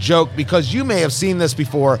no joke because you may have seen this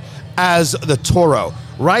before as the Toro,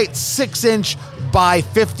 right? 6-inch by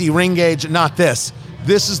 50 ring gauge. Not this.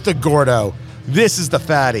 This is the Gordo. This is the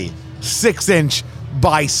Fatty. 6-inch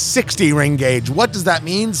by 60 ring gauge. What does that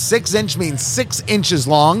mean? 6-inch means 6 inches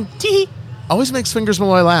long. Tee. Always makes Fingers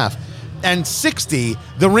Malloy laugh. And 60,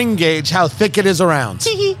 the ring gauge, how thick it is around.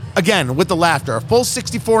 Tee. Again, with the laughter. A full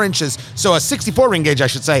 64 inches. So a 64 ring gauge, I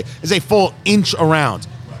should say, is a full inch around.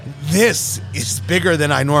 This is bigger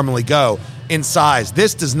than I normally go in size.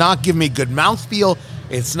 This does not give me good mouthfeel.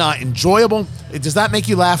 It's not enjoyable. Does that make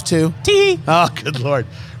you laugh too? Tee. Oh, good Lord.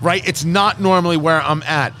 Right? It's not normally where I'm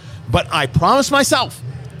at. But I promise myself,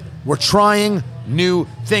 we're trying new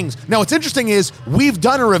things. Now, what's interesting is we've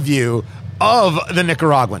done a review of the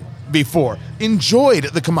Nicaraguan before. Enjoyed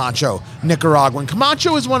the Camacho Nicaraguan.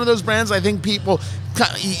 Camacho is one of those brands I think people,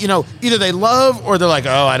 either they love or they're like,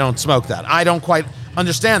 oh, I don't smoke that. I don't quite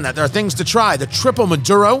understand that. There are things to try. The Triple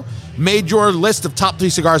Maduro made your list of top 3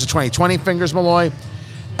 cigars of 2020, Fingers Malloy.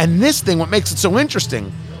 And this thing, what makes it so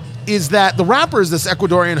interesting is that the wrapper is this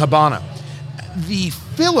Ecuadorian Habana. The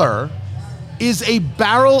filler is a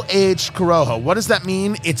barrel-aged Corojo. What does that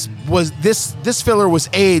mean? This filler was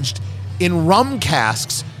aged in rum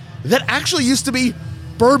casks that actually used to be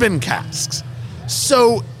bourbon casks.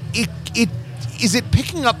 So is it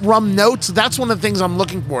picking up rum notes? That's one of the things I'm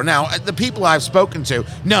looking for. Now, the people I've spoken to,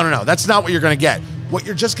 no, that's not what you're going to get. What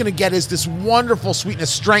you're just going to get is this wonderful sweetness,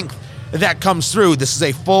 strength that comes through. This is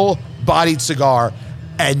a full-bodied cigar,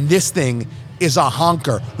 and this thing is a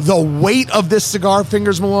honker. The weight of this cigar,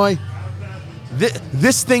 Fingers Malloy,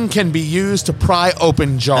 this thing can be used to pry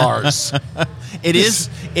open jars. It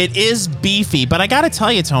is beefy, but I got to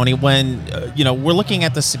tell you, Tony, when we're looking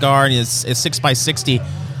at the cigar and it's 6x60,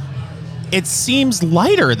 it seems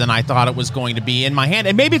lighter than I thought it was going to be in my hand,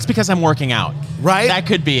 and maybe it's because I'm working out. Right, that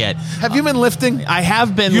could be it. Have you been lifting? I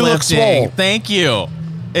have been. You lifting. look swole. Thank you.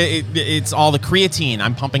 It's all the creatine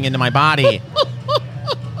I'm pumping into my body.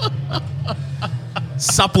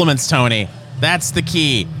 Supplements, Tony. That's the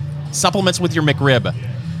key. Supplements with your McRib.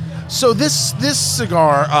 So this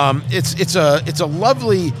cigar, it's a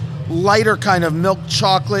lovely lighter kind of milk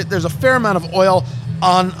chocolate. There's a fair amount of oil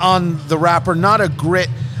on the wrapper, not a grit.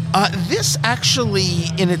 This actually,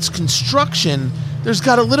 in its construction, there's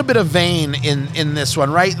got a little bit of vein in this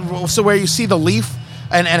one, right? So where you see the leaf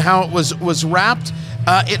and how it was wrapped,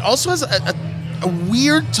 it also has a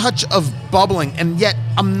weird touch of bubbling, and yet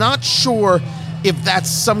I'm not sure if that's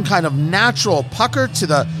some kind of natural pucker to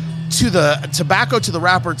the tobacco, to the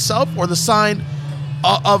wrapper itself, or the sign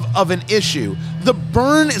of an issue. The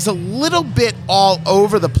burn is a little bit all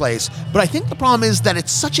over the place, but I think the problem is that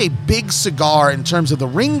it's such a big cigar in terms of the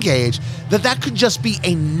ring gauge that could just be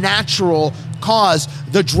a natural cause.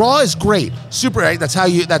 The draw is great, super. Right? That's how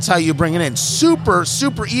you bring it in. Super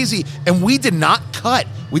easy, and we did not cut.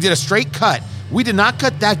 We did a straight cut. We did not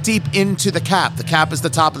cut that deep into the cap. The cap is the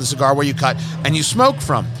top of the cigar where you cut and you smoke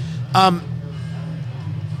from.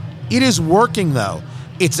 It is working though.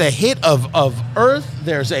 It's a hit of earth.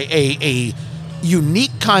 There's a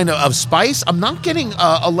unique kind of spice. I'm not getting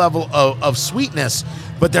a level of sweetness,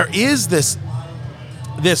 but there is this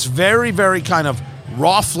very, very kind of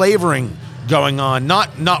raw flavoring going on.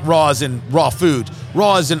 Not raw as in raw food,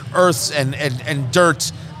 raw as in earths and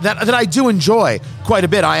dirt that I do enjoy quite a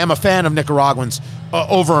bit. I am a fan of Nicaraguans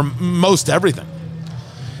over most everything.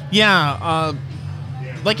 Yeah,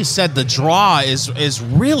 like you said, the draw is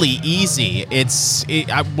really easy.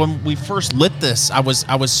 When we first lit this, I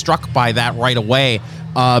was struck by that right away.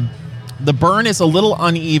 The burn is a little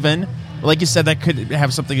uneven. Like you said, that could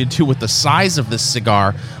have something to do with the size of this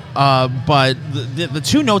cigar. But the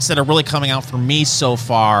two notes that are really coming out for me so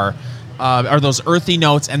far are those earthy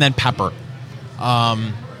notes and then pepper.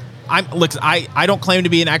 I don't claim to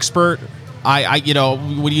be an expert.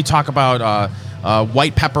 When you talk about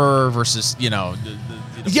white pepper versus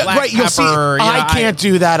yeah, black right. pepper, You'll see, I can't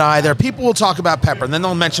do that either. People will talk about pepper, and then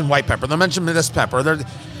they'll mention white pepper. They'll mention this pepper.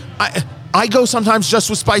 I go sometimes just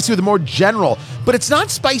with spicy, with a more general, but it's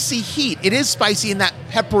not spicy heat. It is spicy in that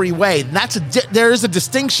peppery way. There is a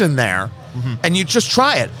distinction there, and you just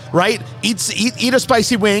try it, right? Eat a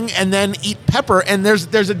spicy wing, and then eat pepper, and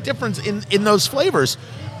there's a difference in those flavors,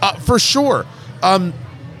 for sure.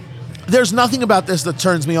 There's nothing about this that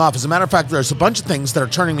turns me off. As a matter of fact, there's a bunch of things that are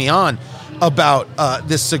turning me on about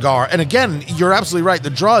this cigar. And again, you're absolutely right. The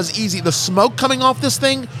draw is easy. The smoke coming off this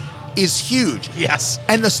thing is huge. Yes.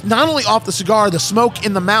 And not only off the cigar, the smoke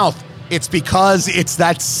in the mouth, it's because it's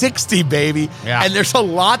that 60, baby. Yeah. And there's a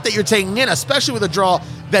lot that you're taking in, especially with a draw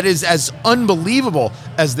that is as unbelievable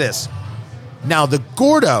as this. Now, the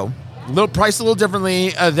Gordo, priced a little differently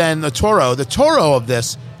than the Toro. The Toro of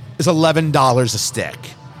this is $11 a stick.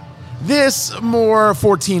 This more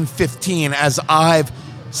 $14, $15 as I've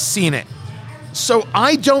seen it. So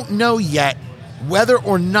I don't know yet whether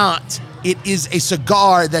or not it is a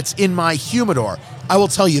cigar that's in my humidor. I will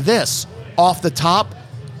tell you this, off the top,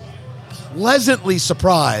 pleasantly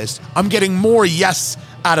surprised. I'm getting more yes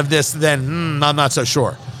out of this than I'm not so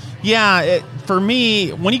sure. Yeah, for me,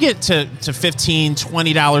 when you get to $15,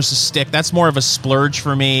 $20 a stick, that's more of a splurge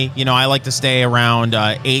for me. I like to stay around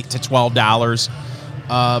 $8 to $12.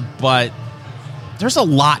 But there's a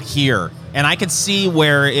lot here, and I could see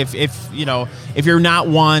where if you're not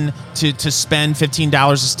one to spend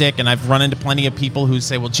 $15 a stick, and I've run into plenty of people who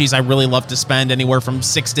say, well, geez, I really love to spend anywhere from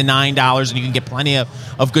 $6 to $9, and you can get plenty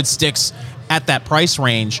of good sticks at that price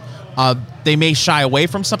range. They may shy away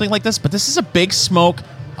from something like this, but this is a big smoke.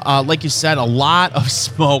 Like you said, a lot of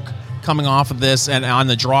smoke coming off of this, and on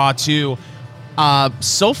the draw too.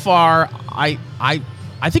 So far, I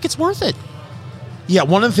think it's worth it. Yeah,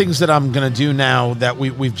 one of the things that I'm going to do now that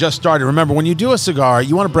we've just started, remember, when you do a cigar,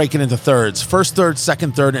 you want to break it into thirds. First third,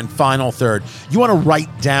 second third, and final third. You want to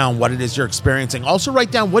write down what it is you're experiencing. Also write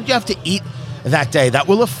down what you have to eat that day. That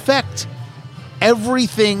will affect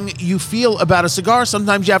everything you feel about a cigar.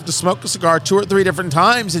 Sometimes you have to smoke a cigar 2 or 3 different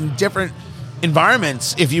times in different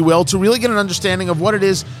environments, if you will, to really get an understanding of what it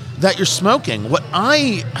is that you're smoking. What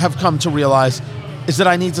I have come to realize is that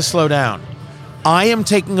I need to slow down. I am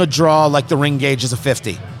taking a draw like the ring gauge is a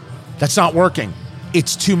 50. That's not working.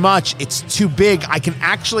 It's too much. It's too big. I can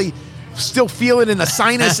actually still feel it in the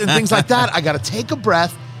sinus and things like that. I got to take a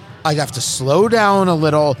breath. I have to slow down a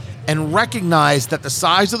little and recognize that the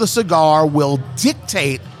size of the cigar will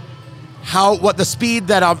dictate what the speed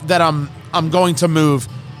that I'm going to move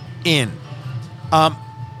in.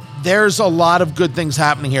 There's a lot of good things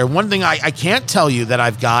happening here. One thing I can't tell you that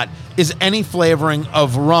I've got is any flavoring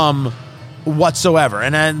of rum whatsoever.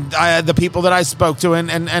 And the people that I spoke to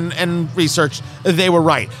and researched, they were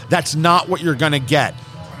right. That's not what you're going to get.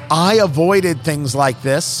 I avoided things like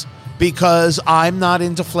this because I'm not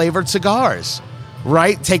into flavored cigars.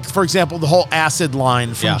 right? Take, for example, the whole acid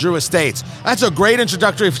line from Yeah. Drew Estates. That's a great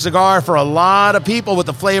introductory cigar for a lot of people with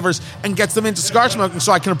the flavors and gets them into cigar smoking,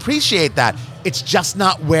 so I can appreciate that. It's just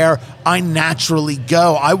not where I naturally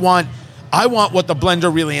go. I want what the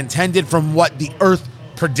blender really intended from what the earth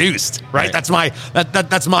produced, right? Right.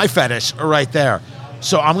 That's my fetish right there.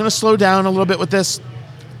 So I'm going to slow down a little bit with this,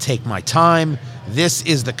 take my time. This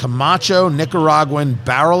is the Camacho Nicaraguan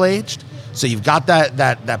barrel aged. So you've got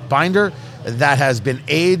that binder that has been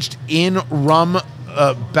aged in rum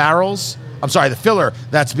barrels. I'm sorry, the filler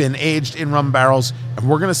that's been aged in rum barrels. And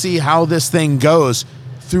we're going to see how this thing goes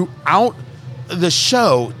throughout the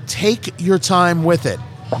show. Take your time with it.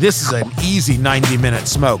 This is an easy 90-minute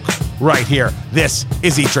smoke right here. This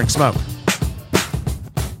is Eat, Drink, Smoke.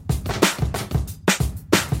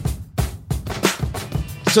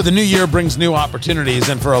 So the new year brings new opportunities,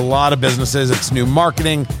 and for a lot of businesses, it's new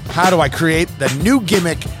marketing. How do I create the new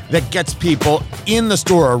gimmick that gets people in the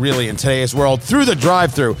store, or really in today's world, through the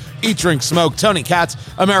drive-thru? Eat, Drink, Smoke. Tony Katz,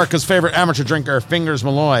 America's favorite amateur drinker, Fingers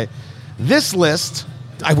Malloy. This list,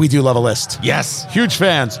 we do love a list. Yes. Huge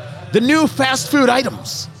fans. The new fast food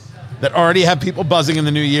items that already have people buzzing in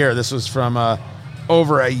the new year. This was from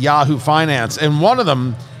over at Yahoo Finance, and one of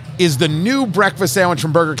them is the new breakfast sandwich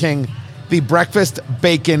from Burger King, the Breakfast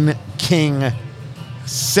Bacon King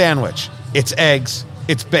sandwich. It's eggs,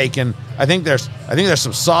 it's bacon. I think there's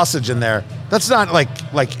some sausage in there. That's not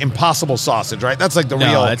like Impossible sausage, right? That's like the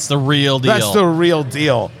real. That's the real deal. That's the real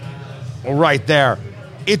deal, right there.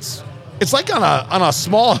 It's like on a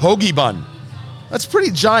small hoagie bun. That's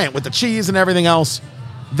pretty giant with the cheese and everything else.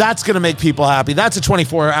 That's gonna make people happy. That's a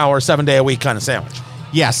 24-hour, 7-day-a-week kind of sandwich.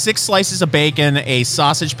 Yeah, 6 slices of bacon, a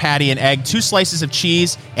sausage patty, an egg, 2 slices of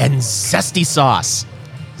cheese, and zesty sauce.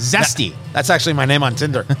 Zesty. That's actually my name on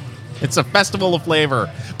Tinder. It's a festival of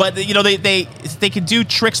flavor. But, you know, they can do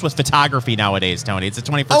tricks with photography nowadays, Tony. It's the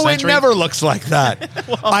 21st century. It never looks like that.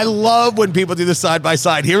 I love when people do the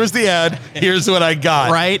side-by-side. Here's the ad. Here's what I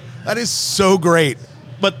got. Right? That is so great.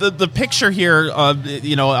 But the picture here,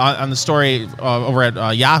 you know, on the story over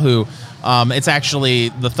at Yahoo, it's actually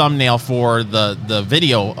the thumbnail for the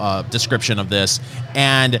video description of this,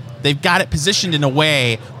 and they've got it positioned in a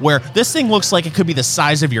way where this thing looks like it could be the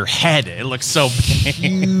size of your head. It looks so big.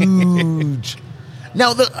 Huge.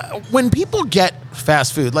 Now, when people get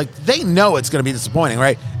fast food, like, they know it's going to be disappointing,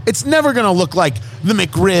 right? It's never going to look like the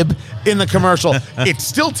McRib in the commercial. It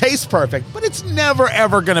still tastes perfect, but it's never,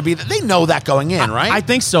 ever going to be. They know that going in, right? I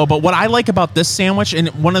think so, but what I like about this sandwich, and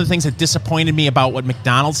one of the things that disappointed me about what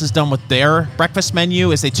McDonald's has done with their breakfast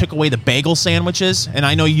menu, is they took away the bagel sandwiches, and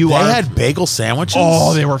I know they had bagel sandwiches?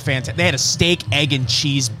 Oh, they were fantastic. They had a steak, egg, and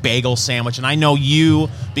cheese bagel sandwich, and I know you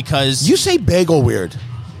because... You say bagel weird.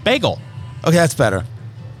 Bagel. Okay, that's better.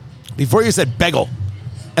 Before you said bagel,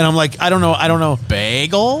 and I'm like, I don't know.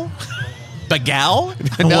 Bagel? Bagel?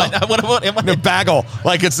 No. What? No, bagel.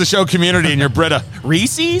 Like it's the show Community and you're Brita.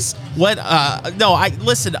 Reese's? What? No,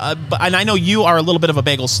 listen, and I know you are a little bit of a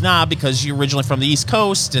bagel snob because you're originally from the East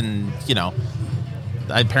Coast, and, you know,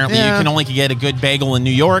 apparently you can only get a good bagel in New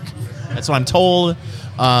York. That's what I'm told.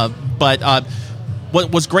 But what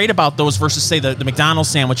was great about those versus, say, the McDonald's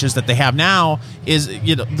sandwiches that they have now is,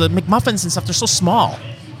 you know, the McMuffins and stuff, they're so small.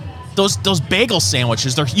 Those bagel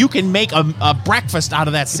sandwiches, you can make a breakfast out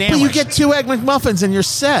of that sandwich. But you get 2 Egg McMuffins and you're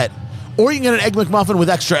set. Or you can get an Egg McMuffin with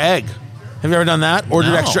extra egg. Have you ever done that?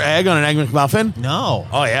 Ordered extra egg on an Egg McMuffin? No.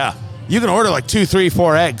 Oh, yeah. You can order like 2, 3,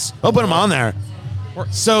 4 eggs. They'll put them on there.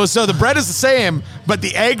 So the bread is the same, but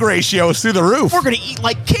the egg ratio is through the roof. We're going to eat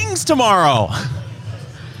like kings tomorrow.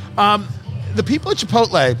 The people at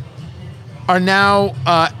Chipotle are now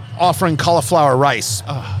offering cauliflower rice.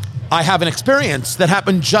 I have an experience that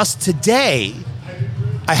happened just today.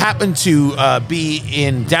 I happened to be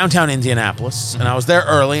in downtown Indianapolis, and I was there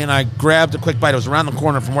early, and I grabbed a quick bite. It was around the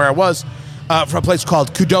corner from where I was, from a place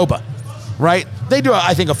called Qdoba, right? They do,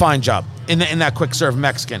 I think, a fine job in that quick-serve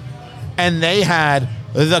Mexican. And they had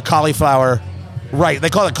the cauliflower, right, they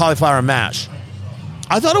call it cauliflower mash.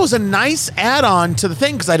 I thought it was a nice add-on to the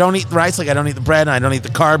thing because I don't eat the rice, like I don't eat the bread, and I don't eat the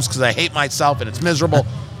carbs because I hate myself and it's miserable.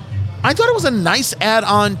 I thought it was a nice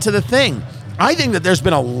add-on to the thing. I think that there's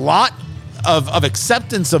been a lot of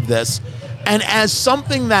acceptance of this, and as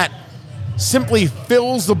something that simply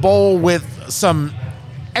fills the bowl with some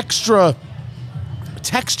extra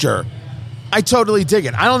texture, I totally dig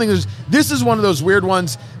it. I don't think this is one of those weird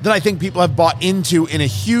ones that I think people have bought into in a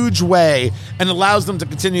huge way and allows them to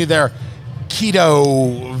continue their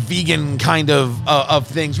keto, vegan kind of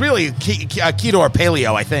things. Really, keto or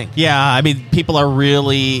paleo, I think. Yeah, I mean, people are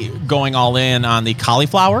really going all in on the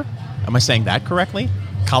cauliflower. Am I saying that correctly?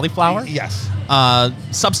 cauliflower? Yes.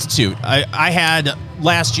 Substitute. I had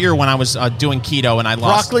last year when I was doing keto and I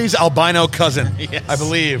lost Broccoli's albino cousin, Yes. I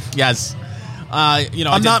believe. Yes.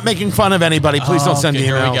 I'm not making fun of anybody. Please don't send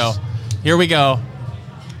emails. Here we go.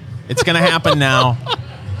 It's going to happen now.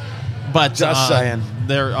 But Just saying.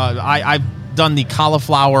 I've done the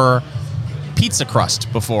cauliflower pizza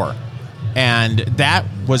crust before, and that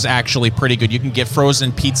was actually pretty good. You can get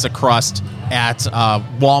frozen pizza crust at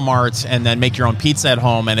Walmart and then make your own pizza at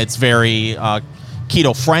home, and it's very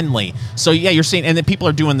keto friendly. So yeah, you're seeing, and then people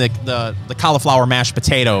are doing the cauliflower mashed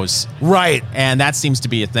potatoes, Right. and that seems to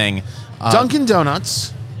be a thing. Dunkin'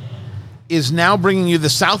 Donuts is now bringing you the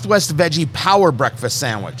Southwest Veggie Power Breakfast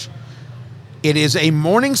Sandwich. It is a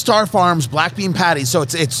Morningstar Farms black bean patty, so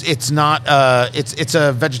it's not it's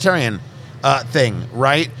a vegetarian thing,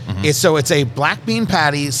 right? Mm-hmm. It's a black bean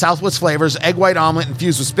patty, Southwest flavors, egg white omelet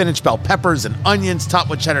infused with spinach, bell peppers, and onions,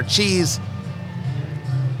 topped with cheddar cheese.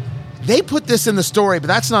 They put this in the story, but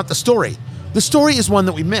that's not the story. The story is one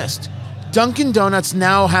that we missed. Dunkin' Donuts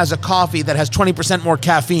now has a coffee that has 20% more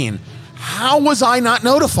caffeine. How was I not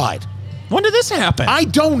notified? When did this happen? I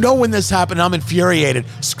don't know when this happened. I'm infuriated.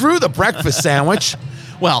 Screw the breakfast sandwich.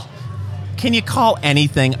 Well, can you call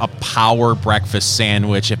anything a power breakfast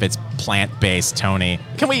sandwich if it's plant-based, Tony?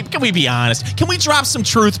 Can we be honest? Can we drop some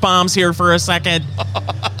truth bombs here for a second?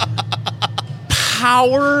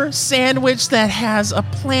 Power sandwich that has a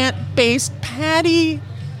plant-based patty?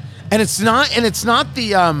 And it's not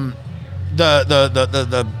the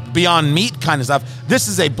Beyond Meat kind of stuff. This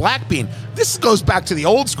is a black bean. This goes back to the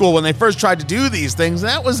old school when they first tried to do these things.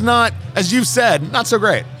 That was not, as you've said, not so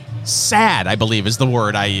great. Sad, I believe, is the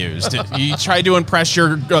word I used. You tried to impress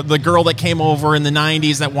the girl that came over in the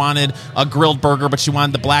 90s that wanted a grilled burger, but she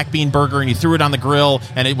wanted the black bean burger, and you threw it on the grill,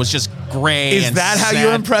 and it was just gray. Is and that how sad.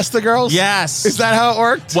 you impressed the girls? Yes. Is that how it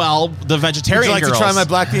worked? Well, the vegetarian Would you like girls. to try my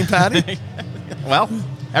black bean patty? Well,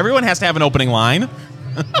 everyone has to have an opening line.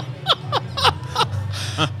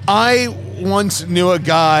 I once knew a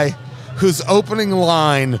guy whose opening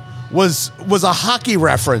line was a hockey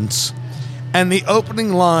reference. And the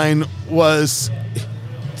opening line was,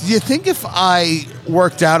 do you think if I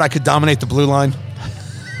worked out, I could dominate the blue line?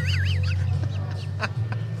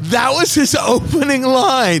 That was his opening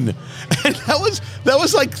line. And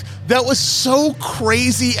that was so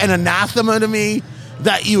crazy and anathema to me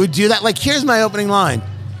that you would do that. Like, here's my opening line.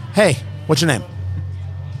 Hey, what's your name?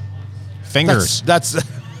 Fingers. That's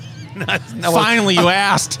Finally, you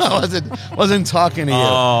asked. I wasn't talking to you.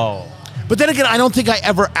 Oh. But then again, I don't think I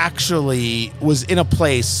ever actually was in a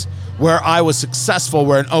place where I was successful,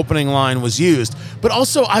 where an opening line was used. But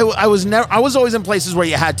also, I was always in places where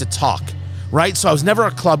you had to talk, right? So I was never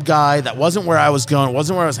a club guy. That wasn't where I was going. It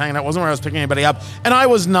wasn't where I was hanging out. It wasn't where I was picking anybody up. And I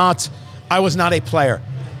was not a player,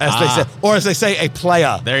 as they say, or as they say, a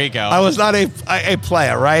playa. There you go. I was not a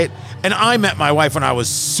playa, right? And I met my wife when I was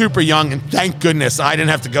super young, and thank goodness I didn't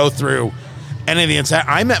have to go through any of the insane.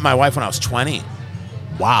 I met my wife when I was 20.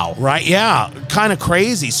 Wow. Right? Yeah. Kind of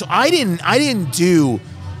crazy. So I didn't do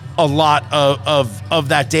a lot of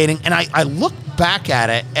that dating. And I look back at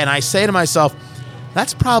it and I say to myself,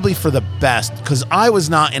 that's probably for the best, because I was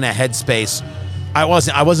not in a headspace. I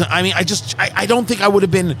don't think I would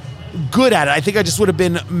have been good at it. I think I just would have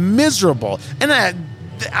been miserable. And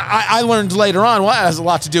I learned later on, well, it has a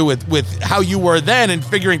lot to do with how you were then and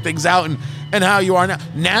figuring things out and how you are now.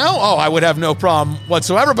 Now, I would have no problem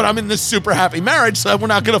whatsoever, but I'm in this super happy marriage, so we're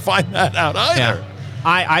not going to find that out either. Yeah.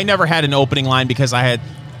 I never had an opening line because I had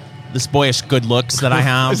this boyish good looks that I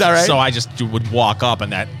have. Is that right? So I just would walk up,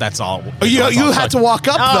 and that's all. You had to walk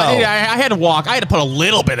up, though. Yeah, I had to walk. I had to put a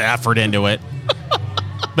little bit of effort into it.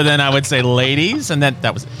 But then I would say ladies, and then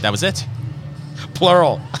that was it.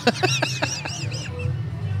 Plural.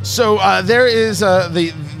 So there is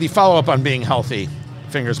the follow-up on being healthy,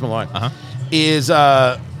 Fingers Malloy, is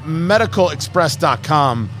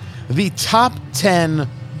medicalexpress.com, the top 10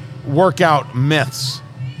 workout myths.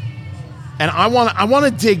 And I want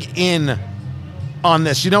to dig in on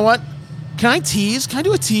this. You know what? Can I tease? Can I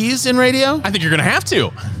do a tease in radio? I think you're going to have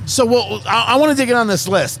to. So I want to dig in on this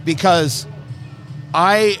list because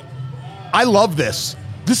I love this.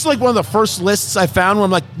 This is like one of the first lists I found where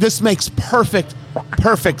I'm like, this makes perfect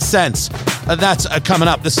sense. That's coming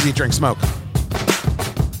up. This is Eat, Drink, Smoke.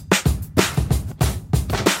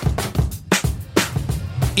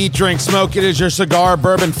 Eat, Drink, Smoke. It is your cigar,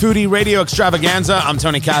 bourbon, foodie, radio extravaganza. I'm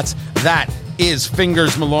Tony Katz. That is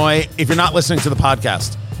Fingers Malloy. If you're not listening to the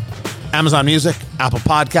podcast, Amazon Music, Apple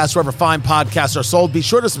Podcasts, wherever fine podcasts are sold, be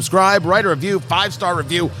sure to subscribe, write a review, 5-star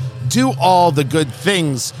review, do all the good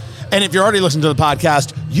things. And if you're already listening to the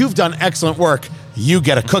podcast, you've done excellent work. you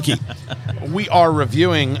get a cookie. We are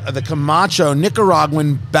reviewing the Camacho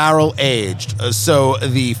Nicaraguan Barrel Aged. So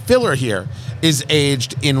the filler here is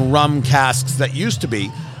aged in rum casks that used to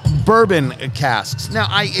be bourbon casks. Now,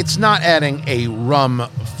 it's not adding a rum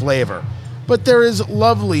flavor, but there is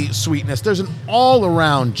lovely sweetness. There's an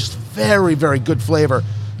all-around, just very, very good flavor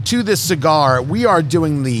to this cigar. We are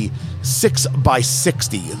doing the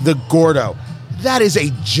 6x60, the Gordo. That is a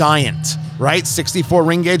giant, right? 64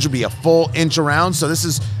 ring gauge would be a full inch around, so this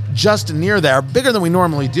is just near there, bigger than we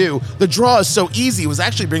normally do. The draw is so easy. It was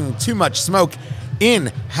actually bringing too much smoke in.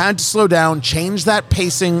 Had to slow down, change that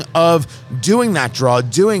pacing of doing that draw,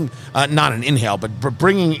 not an inhale, but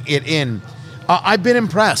bringing it in. I've been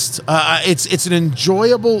impressed. It's an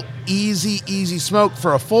enjoyable, easy smoke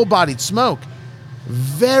for a full-bodied smoke.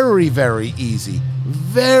 Very, very easy.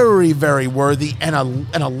 Very, very worthy, and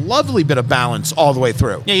a lovely bit of balance all the way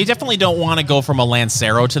through. Yeah, you definitely don't want to go from a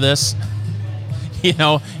Lancero to this. You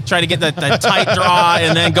know, try to get that tight draw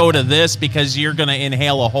and then go to this because you're going to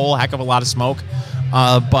inhale a whole heck of a lot of smoke.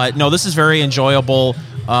 But no, this is very enjoyable.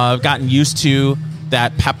 I've gotten used to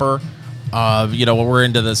that pepper. We're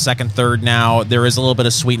into the second, third now. There is a little bit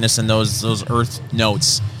of sweetness in those earth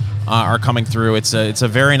notes are coming through. It's a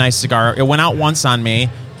very nice cigar. It went out once on me.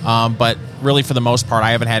 But really, for the most part,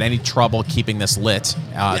 I haven't had any trouble keeping this lit.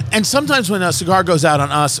 And sometimes when a cigar goes out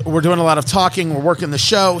on us, we're doing a lot of talking, we're working the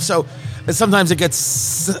show, so sometimes it gets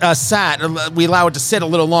sat. We allow it to sit a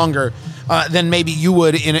little longer than maybe you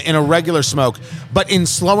would in a regular smoke. But in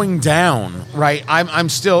slowing down, right, I'm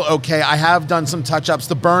still okay. I have done some touch-ups.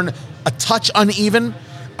 The burn, a touch uneven,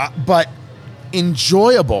 but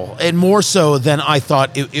enjoyable, and more so than I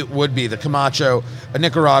thought it would be. The Camacho, a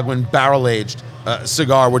Nicaraguan barrel-aged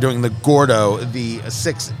cigar. We're doing the Gordo, the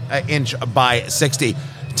 6-inch by 60.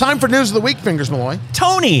 Time for news of the week, Fingers Malloy.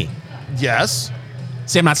 Tony! Yes?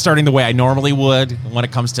 See, I'm not starting the way I normally would when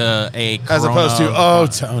it comes to a Corona. As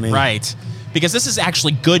opposed to, Tony. Right. Because this is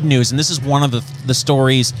actually good news, and this is one of the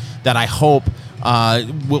stories that I hope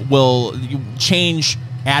will change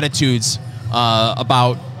attitudes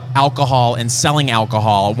about alcohol and selling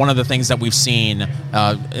alcohol. One of the things that we've seen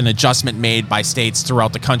an adjustment made by states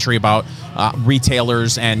throughout the country about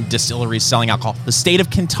retailers and distilleries selling alcohol. The state of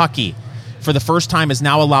Kentucky, for the first time, is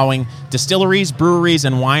now allowing distilleries, breweries,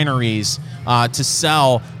 and wineries to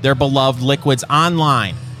sell their beloved liquids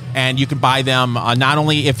online. And you can buy them not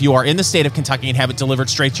only if you are in the state of Kentucky and have it delivered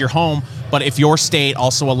straight to your home, but if your state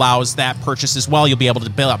also allows that purchase as well, you'll be able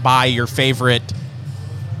to buy your favorite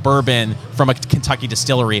bourbon from a Kentucky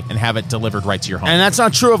distillery and have it delivered right to your home. And that's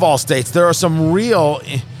not true of all states. There are some real...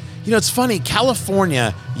 it's funny.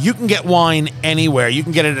 California, you can get wine anywhere. You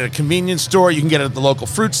can get it at a convenience store. You can get it at the local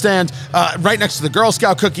fruit stand. Right next to the Girl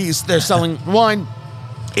Scout cookies, they're selling wine.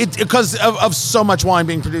 Because of so much wine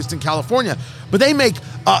being produced in California. But they make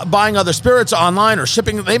buying other spirits online or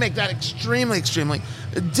shipping, they make that extremely, extremely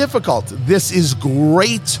difficult. This is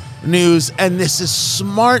great news, and this is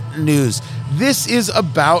smart news. This is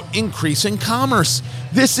about increasing commerce.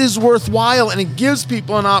 This is worthwhile, and it gives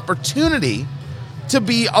people an opportunity to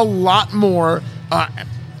be a lot more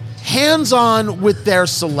hands-on with their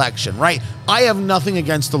selection, right? I have nothing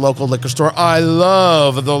against the local liquor store. I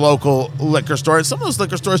love the local liquor store. Some of those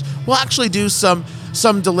liquor stores will actually do some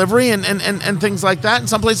delivery and things like that. In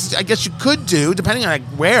some places, I guess you could do, depending on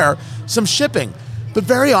where, some shipping. But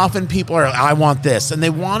very often people are, I want this, and they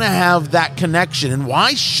want to have that connection. And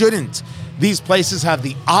why shouldn't these places have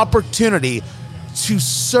the opportunity to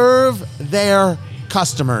serve their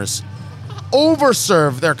customers,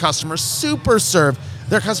 overserve their customers, super serve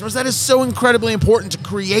their customers? That is so incredibly important to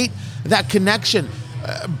create that connection.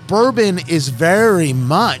 Bourbon is very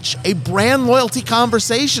much a brand loyalty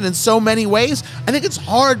conversation in so many ways. I think it's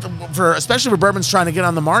hard especially for bourbons trying to get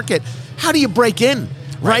on the market. How do you break in,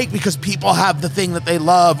 right? Because people have the thing that they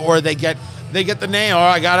love, or they get the name, or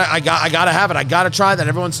I gotta have it. I gotta try that.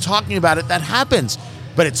 Everyone's talking about it. That happens.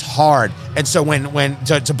 But it's hard. And so when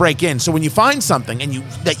to break in. So when you find something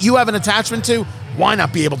that you have an attachment to, why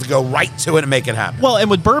not be able to go right to it and make it happen? Well, and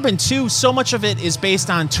with bourbon, too, so much of it is based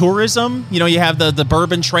on tourism. You have the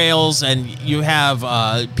bourbon trails, and you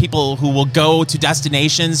have people who will go to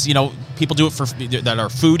destinations. People do it that are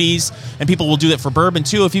foodies, and people will do it for bourbon,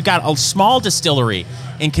 too. If you've got a small distillery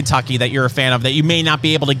in Kentucky that you're a fan of, that you may not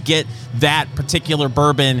be able to get that particular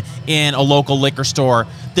bourbon in a local liquor store,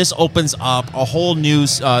 this opens up a whole new,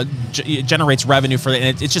 generates revenue for it,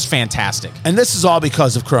 and it's just fantastic. And this is all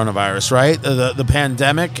because of coronavirus, right? The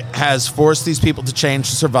pandemic has forced these people to change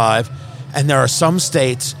to survive, and there are some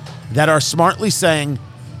states that are smartly saying,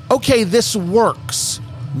 okay, this works.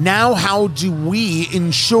 Now how do we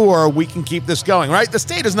ensure we can keep this going, right? The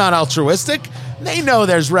state is not altruistic. They know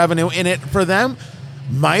there's revenue in it for them.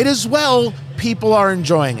 Might as well. People are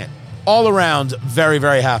enjoying it. All around, very,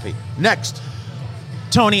 very happy. Next.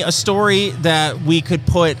 Tony, a story that we could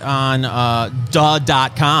put on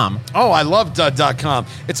duh.com. Oh, I love duh.com.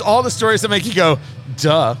 It's all the stories that make you go,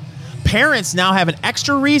 duh. Parents now have an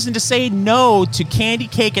extra reason to say no to candy,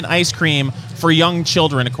 cake, and ice cream for young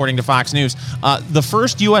children, according to Fox News. The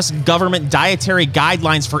first U.S. government dietary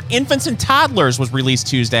guidelines for infants and toddlers was released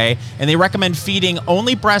Tuesday, and they recommend feeding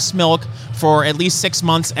only breast milk for at least 6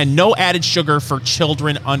 months and no added sugar for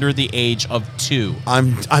children under the age of 2.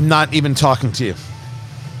 I'm not even talking to you.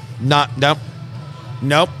 Nope.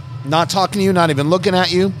 Not talking to you, not even looking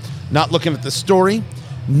at you, not looking at the story,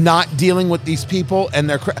 not dealing with these people and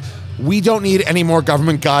their we don't need any more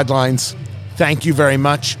government guidelines. Thank you very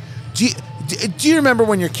much. Do you remember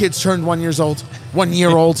when your kids turned 1 year old? 1 year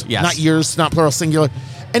old? Yes. Not years, not plural, singular.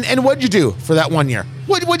 And what'd you do for that 1 year?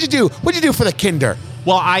 What'd you do? What'd you do for the kinder?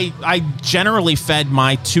 Well, I generally fed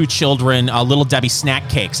my 2 children Little Debbie snack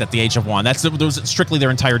cakes at the age of 1. That was strictly their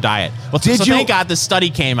entire diet. Well, thank God the study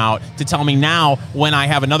came out to tell me now when I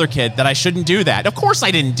have another kid that I shouldn't do that. Of course I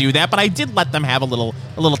didn't do that, but I did let them have a little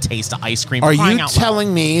taste of ice cream. Are you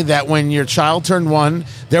telling me that when your child turned 1,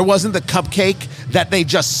 there wasn't the cupcake that they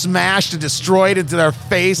just smashed and destroyed into their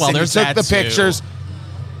face and you took the pictures?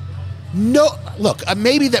 No, look,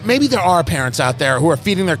 maybe there are parents out there who are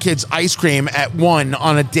feeding their kids ice cream at 1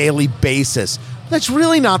 on a daily basis. That's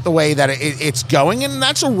really not the way that it's going, and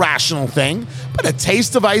that's a rational thing. But a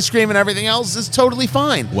taste of ice cream and everything else is totally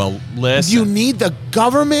fine. Well, listen. You need the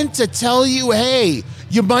government to tell you, hey,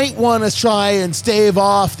 you might want to try and stave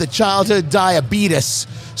off the childhood diabetes.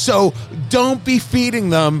 So don't be feeding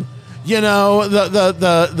them,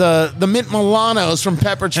 the Mint Milanos from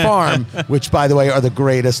Pepperidge Farm, which, by the way, are the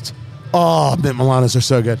greatest. Oh, Mint Milanos are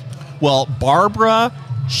so good. Well, Barbara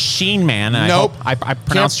Sheenman, nope. I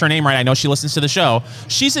pronounced her name right. I know she listens to the show.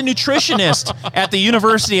 She's a nutritionist at the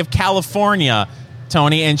University of California,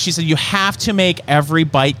 Tony, and she said you have to make every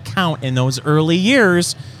bite count in those early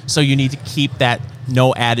years, so you need to keep that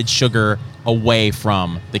no added sugar away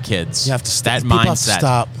from the kids. You have to that mindset. Have to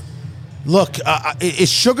stop. Look,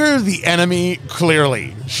 is sugar the enemy?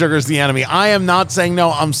 Clearly, sugar's the enemy. I am not saying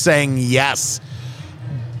no. I'm saying yes.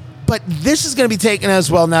 But this is going to be taken as,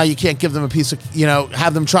 well, now you can't give them a piece of,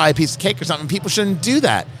 have them try a piece of cake or something. People shouldn't do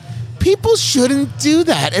that. People shouldn't do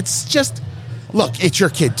that. It's just, look, it's your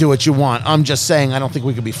kid. Do what you want. I'm just saying I don't think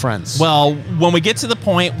we could be friends. Well, when we get to the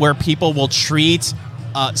point where people will treat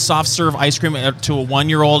soft serve ice cream to a 1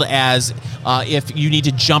 year old as if you need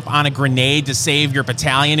to jump on a grenade to save your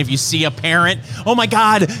battalion. If you see a parent, oh my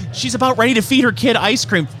God, she's about ready to feed her kid ice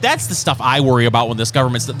cream. That's the stuff I worry about when this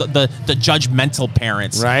government's the judgmental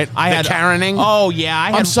parents. Right? Karening. Oh yeah,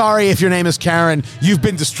 I'm sorry if your name is Karen. You've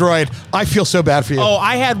been destroyed. I feel so bad for you. Oh,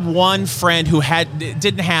 I had one friend who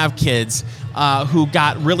didn't have kids. Who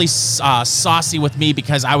got really saucy with me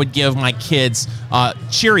because I would give my kids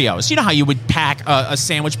Cheerios. You know how you would pack a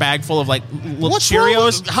sandwich bag full of little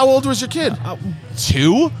Cheerios? How old was your kid?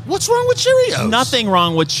 2. What's wrong with Cheerios? Nothing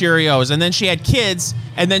wrong with Cheerios. And then she had kids,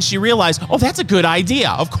 and then she realized, oh, that's a good idea.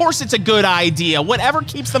 Of course it's a good idea. Whatever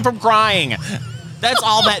keeps them from crying. That's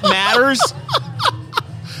all that matters.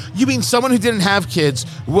 You mean someone who didn't have kids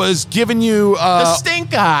was giving you... the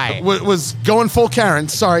stink eye. Was going full Karen.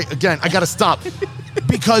 Sorry, again, I got to stop.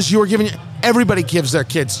 Because you were giving... Everybody gives their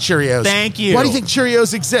kids Cheerios. Thank you. Why do you think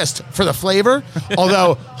Cheerios exist? For the flavor?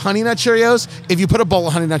 Although, Honey Nut Cheerios, if you put a bowl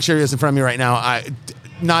of Honey Nut Cheerios in front of me right now,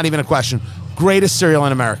 not even a question. Greatest cereal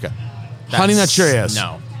in America. Honey Nut Cheerios.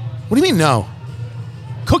 No. What do you mean no?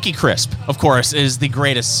 Cookie Crisp, of course, is the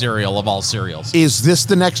greatest cereal of all cereals. Is this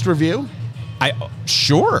the next review?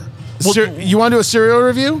 Sure. Well, you want to do a cereal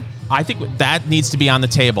review? I think that needs to be on the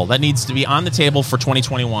table. That needs to be on the table for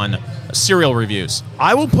 2021 cereal reviews.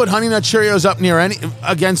 I will put Honey Nut Cheerios up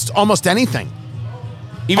against almost anything.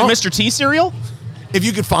 Even Mr. T cereal? If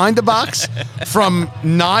you could find a box from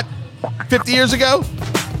not 50 years ago,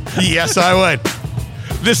 yes, I would.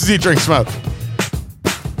 This is Eat, Drink, Smoke.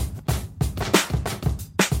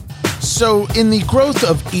 So, in the growth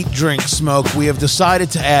of Eat, Drink, Smoke, we have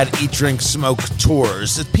decided to add Eat, Drink, Smoke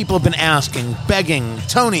tours. People have been asking, begging,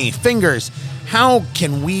 Tony, Fingers, how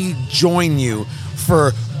can we join you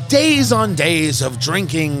for days on days of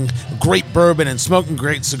drinking great bourbon and smoking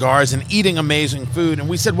great cigars and eating amazing food? And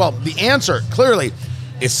we said, well, the answer, clearly,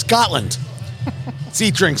 is Scotland. It's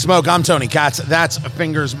Eat, Drink, Smoke. I'm Tony Katz. That's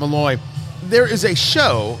Fingers Malloy. There is a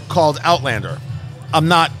show called Outlander. I'm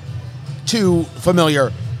not too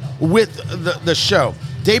familiar with the show.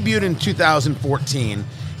 Debuted in 2014.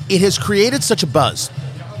 It has created such a buzz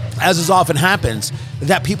as is often happens,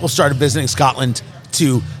 that people started visiting Scotland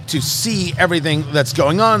to see everything that's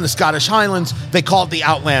going on in the Scottish Highlands. They call it the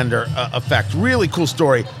Outlander effect. Really cool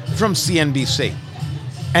story from CNBC.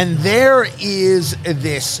 And there is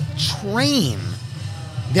this train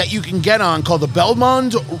that you can get on called the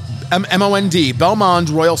Belmond, M-O-N-D,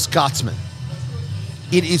 Belmond Royal Scotsman.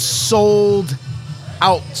 It is sold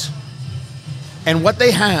out. And what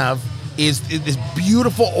they have is this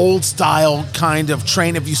beautiful old style kind of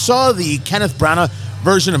train. If you saw the Kenneth Branagh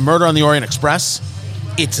version of Murder on the Orient Express,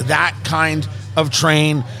 it's that kind of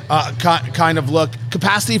train, kind of look.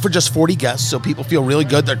 Capacity for just 40 guests, so people feel really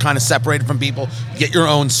good. They're kind of separated from people. You get your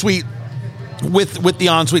own suite with the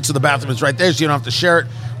ensuite, so the bathroom is right there, so you don't have to share it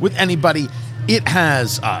with anybody. It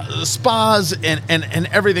has spas and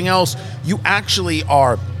everything else. You actually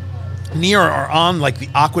are near or on like the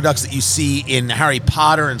aqueducts that you see in Harry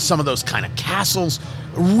Potter and some of those kind of castles.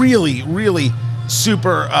 Really, really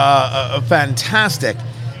super fantastic.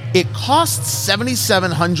 It costs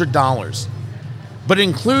 $7,700, but it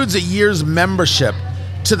includes a year's membership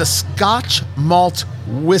to the Scotch Malt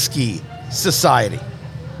Whiskey Society.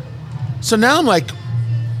 So now I'm like,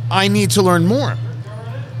 I need to learn more.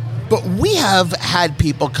 But we have had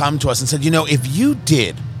people come to us and said, if you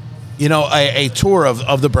did, a tour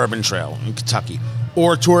of the Bourbon Trail in Kentucky,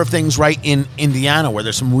 or a tour of things right in Indiana where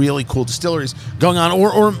there's some really cool distilleries going on,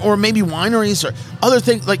 or maybe wineries or other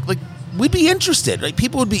things, like we'd be interested. Right?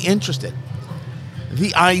 People would be interested.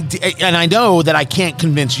 The idea, and I know that I can't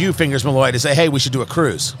convince you, Fingers Malloy, to say, hey, we should do a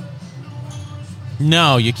cruise.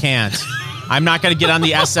 No, you can't. I'm not going to get on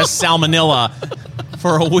the SS Salmonella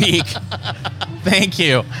for a week. Thank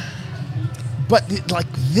you. But like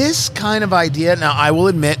this kind of idea, now I will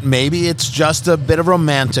admit, maybe it's just a bit of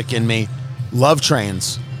romantic in me. Love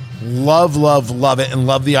trains. Love it, and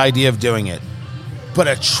love the idea of doing it. But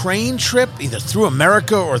a train trip, either through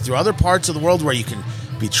America or through other parts of the world where you can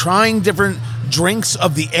be trying different drinks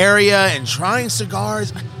of the area and trying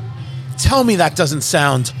cigars, tell me that doesn't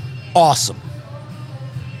sound awesome.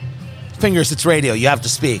 Fingers, it's radio. You have to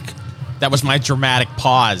speak. That was my dramatic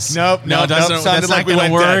pause. Nope. That's Sounded not like we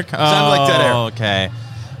going to went work. dead. Sounded like dead air. Okay.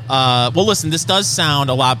 Well, listen, this does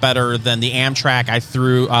sound a lot better than the Amtrak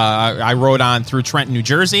I rode on through Trenton, New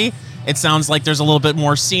Jersey. It sounds like there's a little bit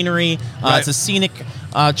more scenery. Right. It's a scenic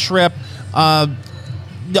trip.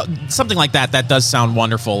 Something like that does sound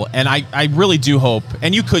wonderful. And I really do hope,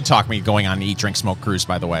 and you could talk me going on an Eat, Drink, Smoke cruise,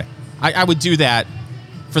 by the way. I would do that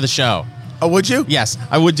for the show. Oh, would you? Yes,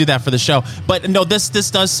 I would do that for the show. But no, this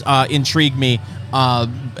does intrigue me,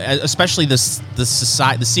 especially the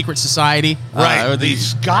secret society. Right. The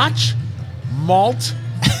Scotch Malt.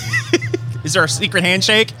 Is there a secret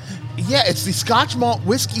handshake? Yeah, it's the Scotch Malt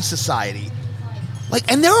Whiskey Society.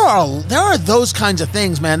 Like, and there are those kinds of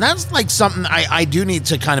things, man. That's like something I do need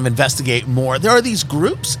to kind of investigate more. There are these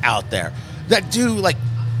groups out there that do, like,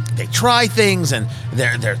 they try things, and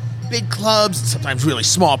they're big clubs, and sometimes really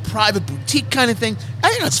small private boutique kind of thing. I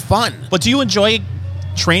think that's fun. But do you enjoy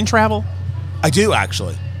train travel? I do,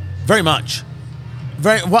 actually, very much.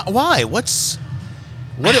 Why?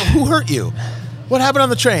 Who hurt you? What happened on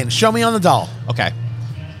the train? Show me on the doll. Okay.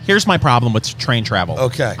 Here's my problem with train travel.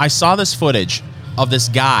 Okay. I saw this footage of this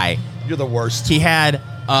guy. You're the worst. He had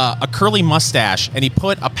a curly mustache, and he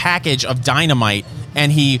put a package of dynamite,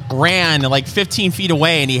 and he ran like 15 feet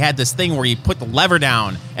away, and he had this thing where he put the lever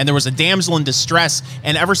down, and there was a damsel in distress.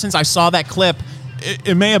 And ever since I saw that clip,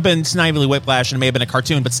 it may have been Snively Whiplash, and it may have been a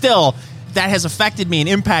cartoon, but still, that has affected me and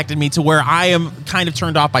impacted me to where I am kind of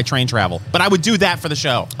turned off by train travel. But I would do that for the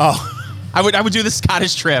show. Oh. I would do the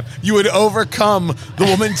Scottish trip. You would overcome the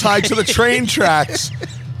woman tied to the train tracks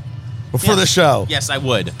for the show. Yes, I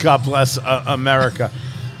would. God bless America.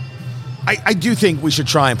 I do think we should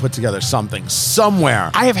try and put together something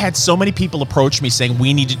somewhere. I have had so many people approach me saying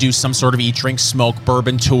we need to do some sort of Eat, Drink, Smoke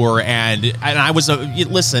bourbon tour, and I was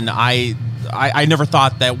listen. I never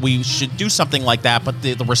thought that we should do something like that, but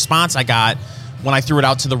the response I got when I threw it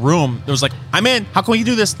out to the room, it was like, I'm in. How can we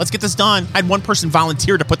do this? Let's get this done. I had one person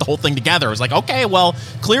volunteer to put the whole thing together. I was like, okay, well,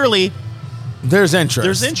 clearly there's interest.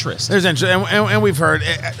 There's interest. There's interest. And we've heard,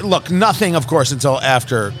 look, nothing, of course, until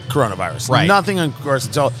after coronavirus. Right. Nothing, of course,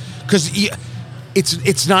 until, because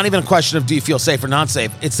it's not even a question of do you feel safe or not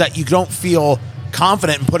safe. It's that you don't feel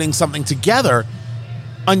confident in putting something together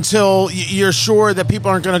until you're sure that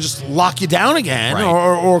people aren't going to just lock you down again, right,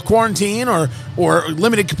 or quarantine or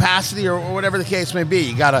limited capacity or whatever the case may be.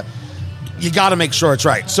 You gotta make sure it's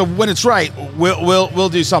right. So when it's right, we'll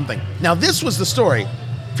do something. Now, this was the story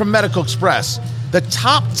from Medical Express, the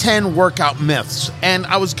top 10 workout myths, and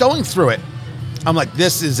I was going through it. I'm like, I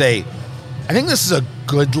think this is a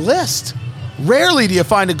good list. Rarely do you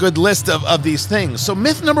find a good list of these things. So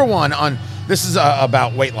myth number one on this is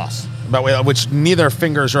about weight loss, which neither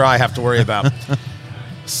fingers or I have to worry about.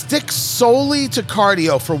 Stick solely to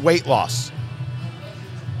cardio for weight loss.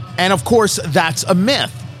 And of course, that's a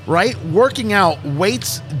myth, right? Working out,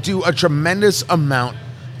 weights do a tremendous amount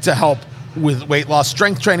to help with weight loss.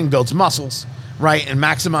 Strength training builds muscles, right? And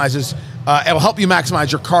maximizes, it'll help you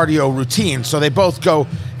maximize your cardio routine. So they both go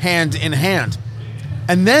hand in hand.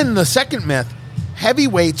 And then the second myth, heavy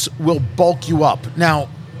weights will bulk you up. Now,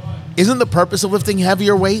 isn't the purpose of lifting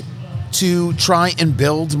heavier weight to try and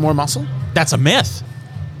build more muscle? That's a myth.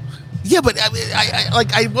 Yeah, but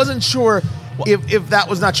I wasn't sure if that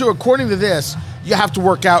was not true. According to this, you have to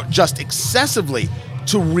work out just excessively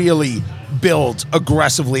to really build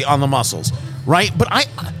aggressively on the muscles, right? But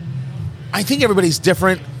I think everybody's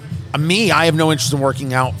different. Me, I have no interest in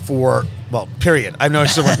working out for, well, period. I have no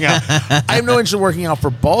interest in working out. I have no interest in working out for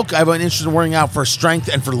bulk. I have an interest in working out for strength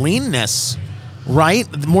and for leanness, right?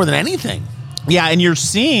 More than anything. Yeah, and you're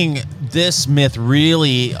seeing this myth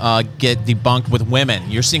really get debunked with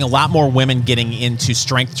women. You're seeing a lot more women getting into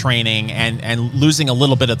strength training and losing a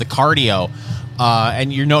little bit of the cardio.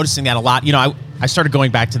 And you're noticing that a lot. You know, I started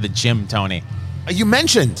going back to the gym, Tony. You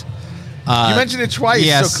mentioned it twice,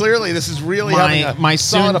 yes. So clearly this is really having a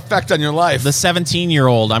solid effect on your life. The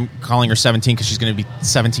 17-year-old, I'm calling her 17 because she's going to be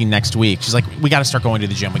 17 next week. She's like, we got to start going to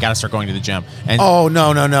the gym. And oh,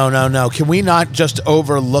 no. Can we not just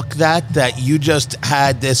overlook that you just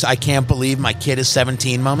had this I can't believe my kid is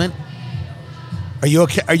 17 moment? Are you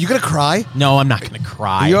okay? Are you going to cry? No, I'm not going to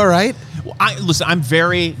cry. Are you all right? Well, listen, I'm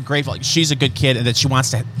very grateful. She's a good kid and that she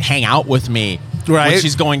wants to hang out with me. Right. When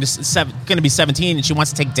she's going to be 17 and she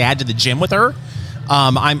wants to take dad to the gym with her.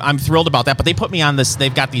 I'm thrilled about that. But they put me on this.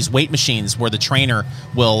 They've got these weight machines where the trainer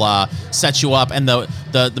will set you up and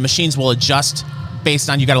the machines will adjust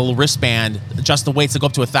based on, you got a little wristband, adjust the weights to go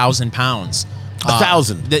up to 1,000 pounds.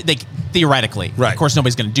 1,000? They theoretically. Right. Of course,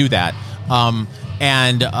 nobody's going to do that.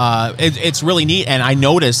 It's really neat. And I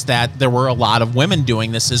noticed that there were a lot of women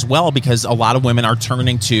doing this as well because a lot of women are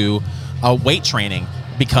turning to weight training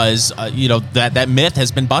because, that myth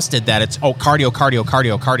has been busted that it's,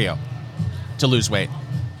 cardio to lose weight.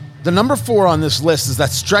 The number 4 on this list is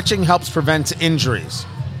that stretching helps prevent injuries.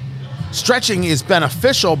 Stretching is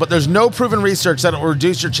beneficial, but there's no proven research that it will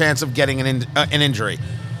reduce your chance of getting an injury.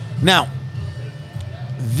 Now,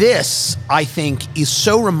 this, I think, is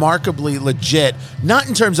so remarkably legit, not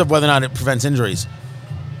in terms of whether or not it prevents injuries.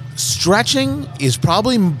 Stretching is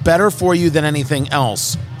probably better for you than anything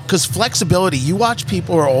else because flexibility, you watch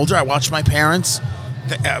people who are older, I watch my parents,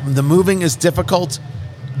 the moving is difficult.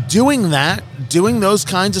 Doing those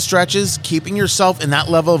kinds of stretches, keeping yourself in that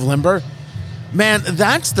level of limber, man,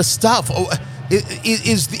 that's the stuff.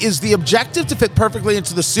 Is the objective to fit perfectly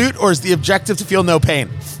into the suit or is the objective to feel no pain?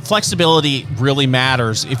 Flexibility really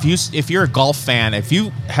matters. If you're a golf fan, if you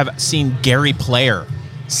have seen Gary Player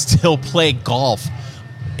still play golf,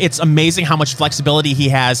 it's amazing how much flexibility he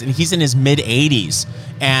has, and he's in his mid-80s.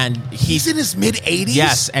 And he's in his mid-80s?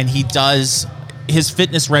 Yes, and he does his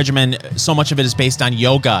fitness regimen, so much of it is based on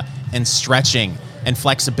yoga and stretching and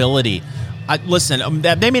flexibility. Listen,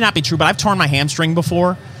 that may not be true, but I've torn my hamstring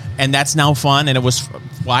before, and that's now fun. And it was,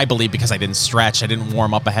 I believe, because I didn't stretch, I didn't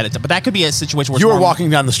warm up ahead of time. But that could be a situation where you were walking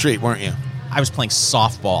down the street, weren't you? I was playing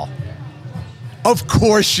softball. Of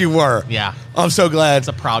course you were. Yeah. I'm so glad. It's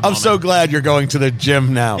a proud I'm moment. so glad you're going to the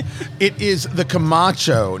gym now. It is the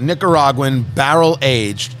Camacho Nicaraguan barrel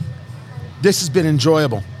aged. This has been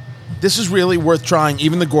enjoyable. This is really worth trying.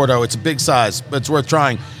 Even the Gordo, it's a big size, but it's worth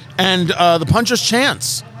trying. And the Puncher's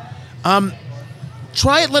Chance.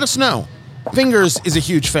 Try it, let us know. Fingers is a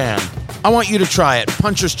huge fan. I want you to try it.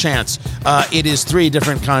 Puncher's Chance. It is 3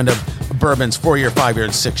 different kind of bourbons, 4-year, 5-year,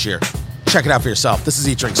 and 6-year. Check it out for yourself. This is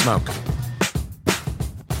Eat, Drink, Smoke.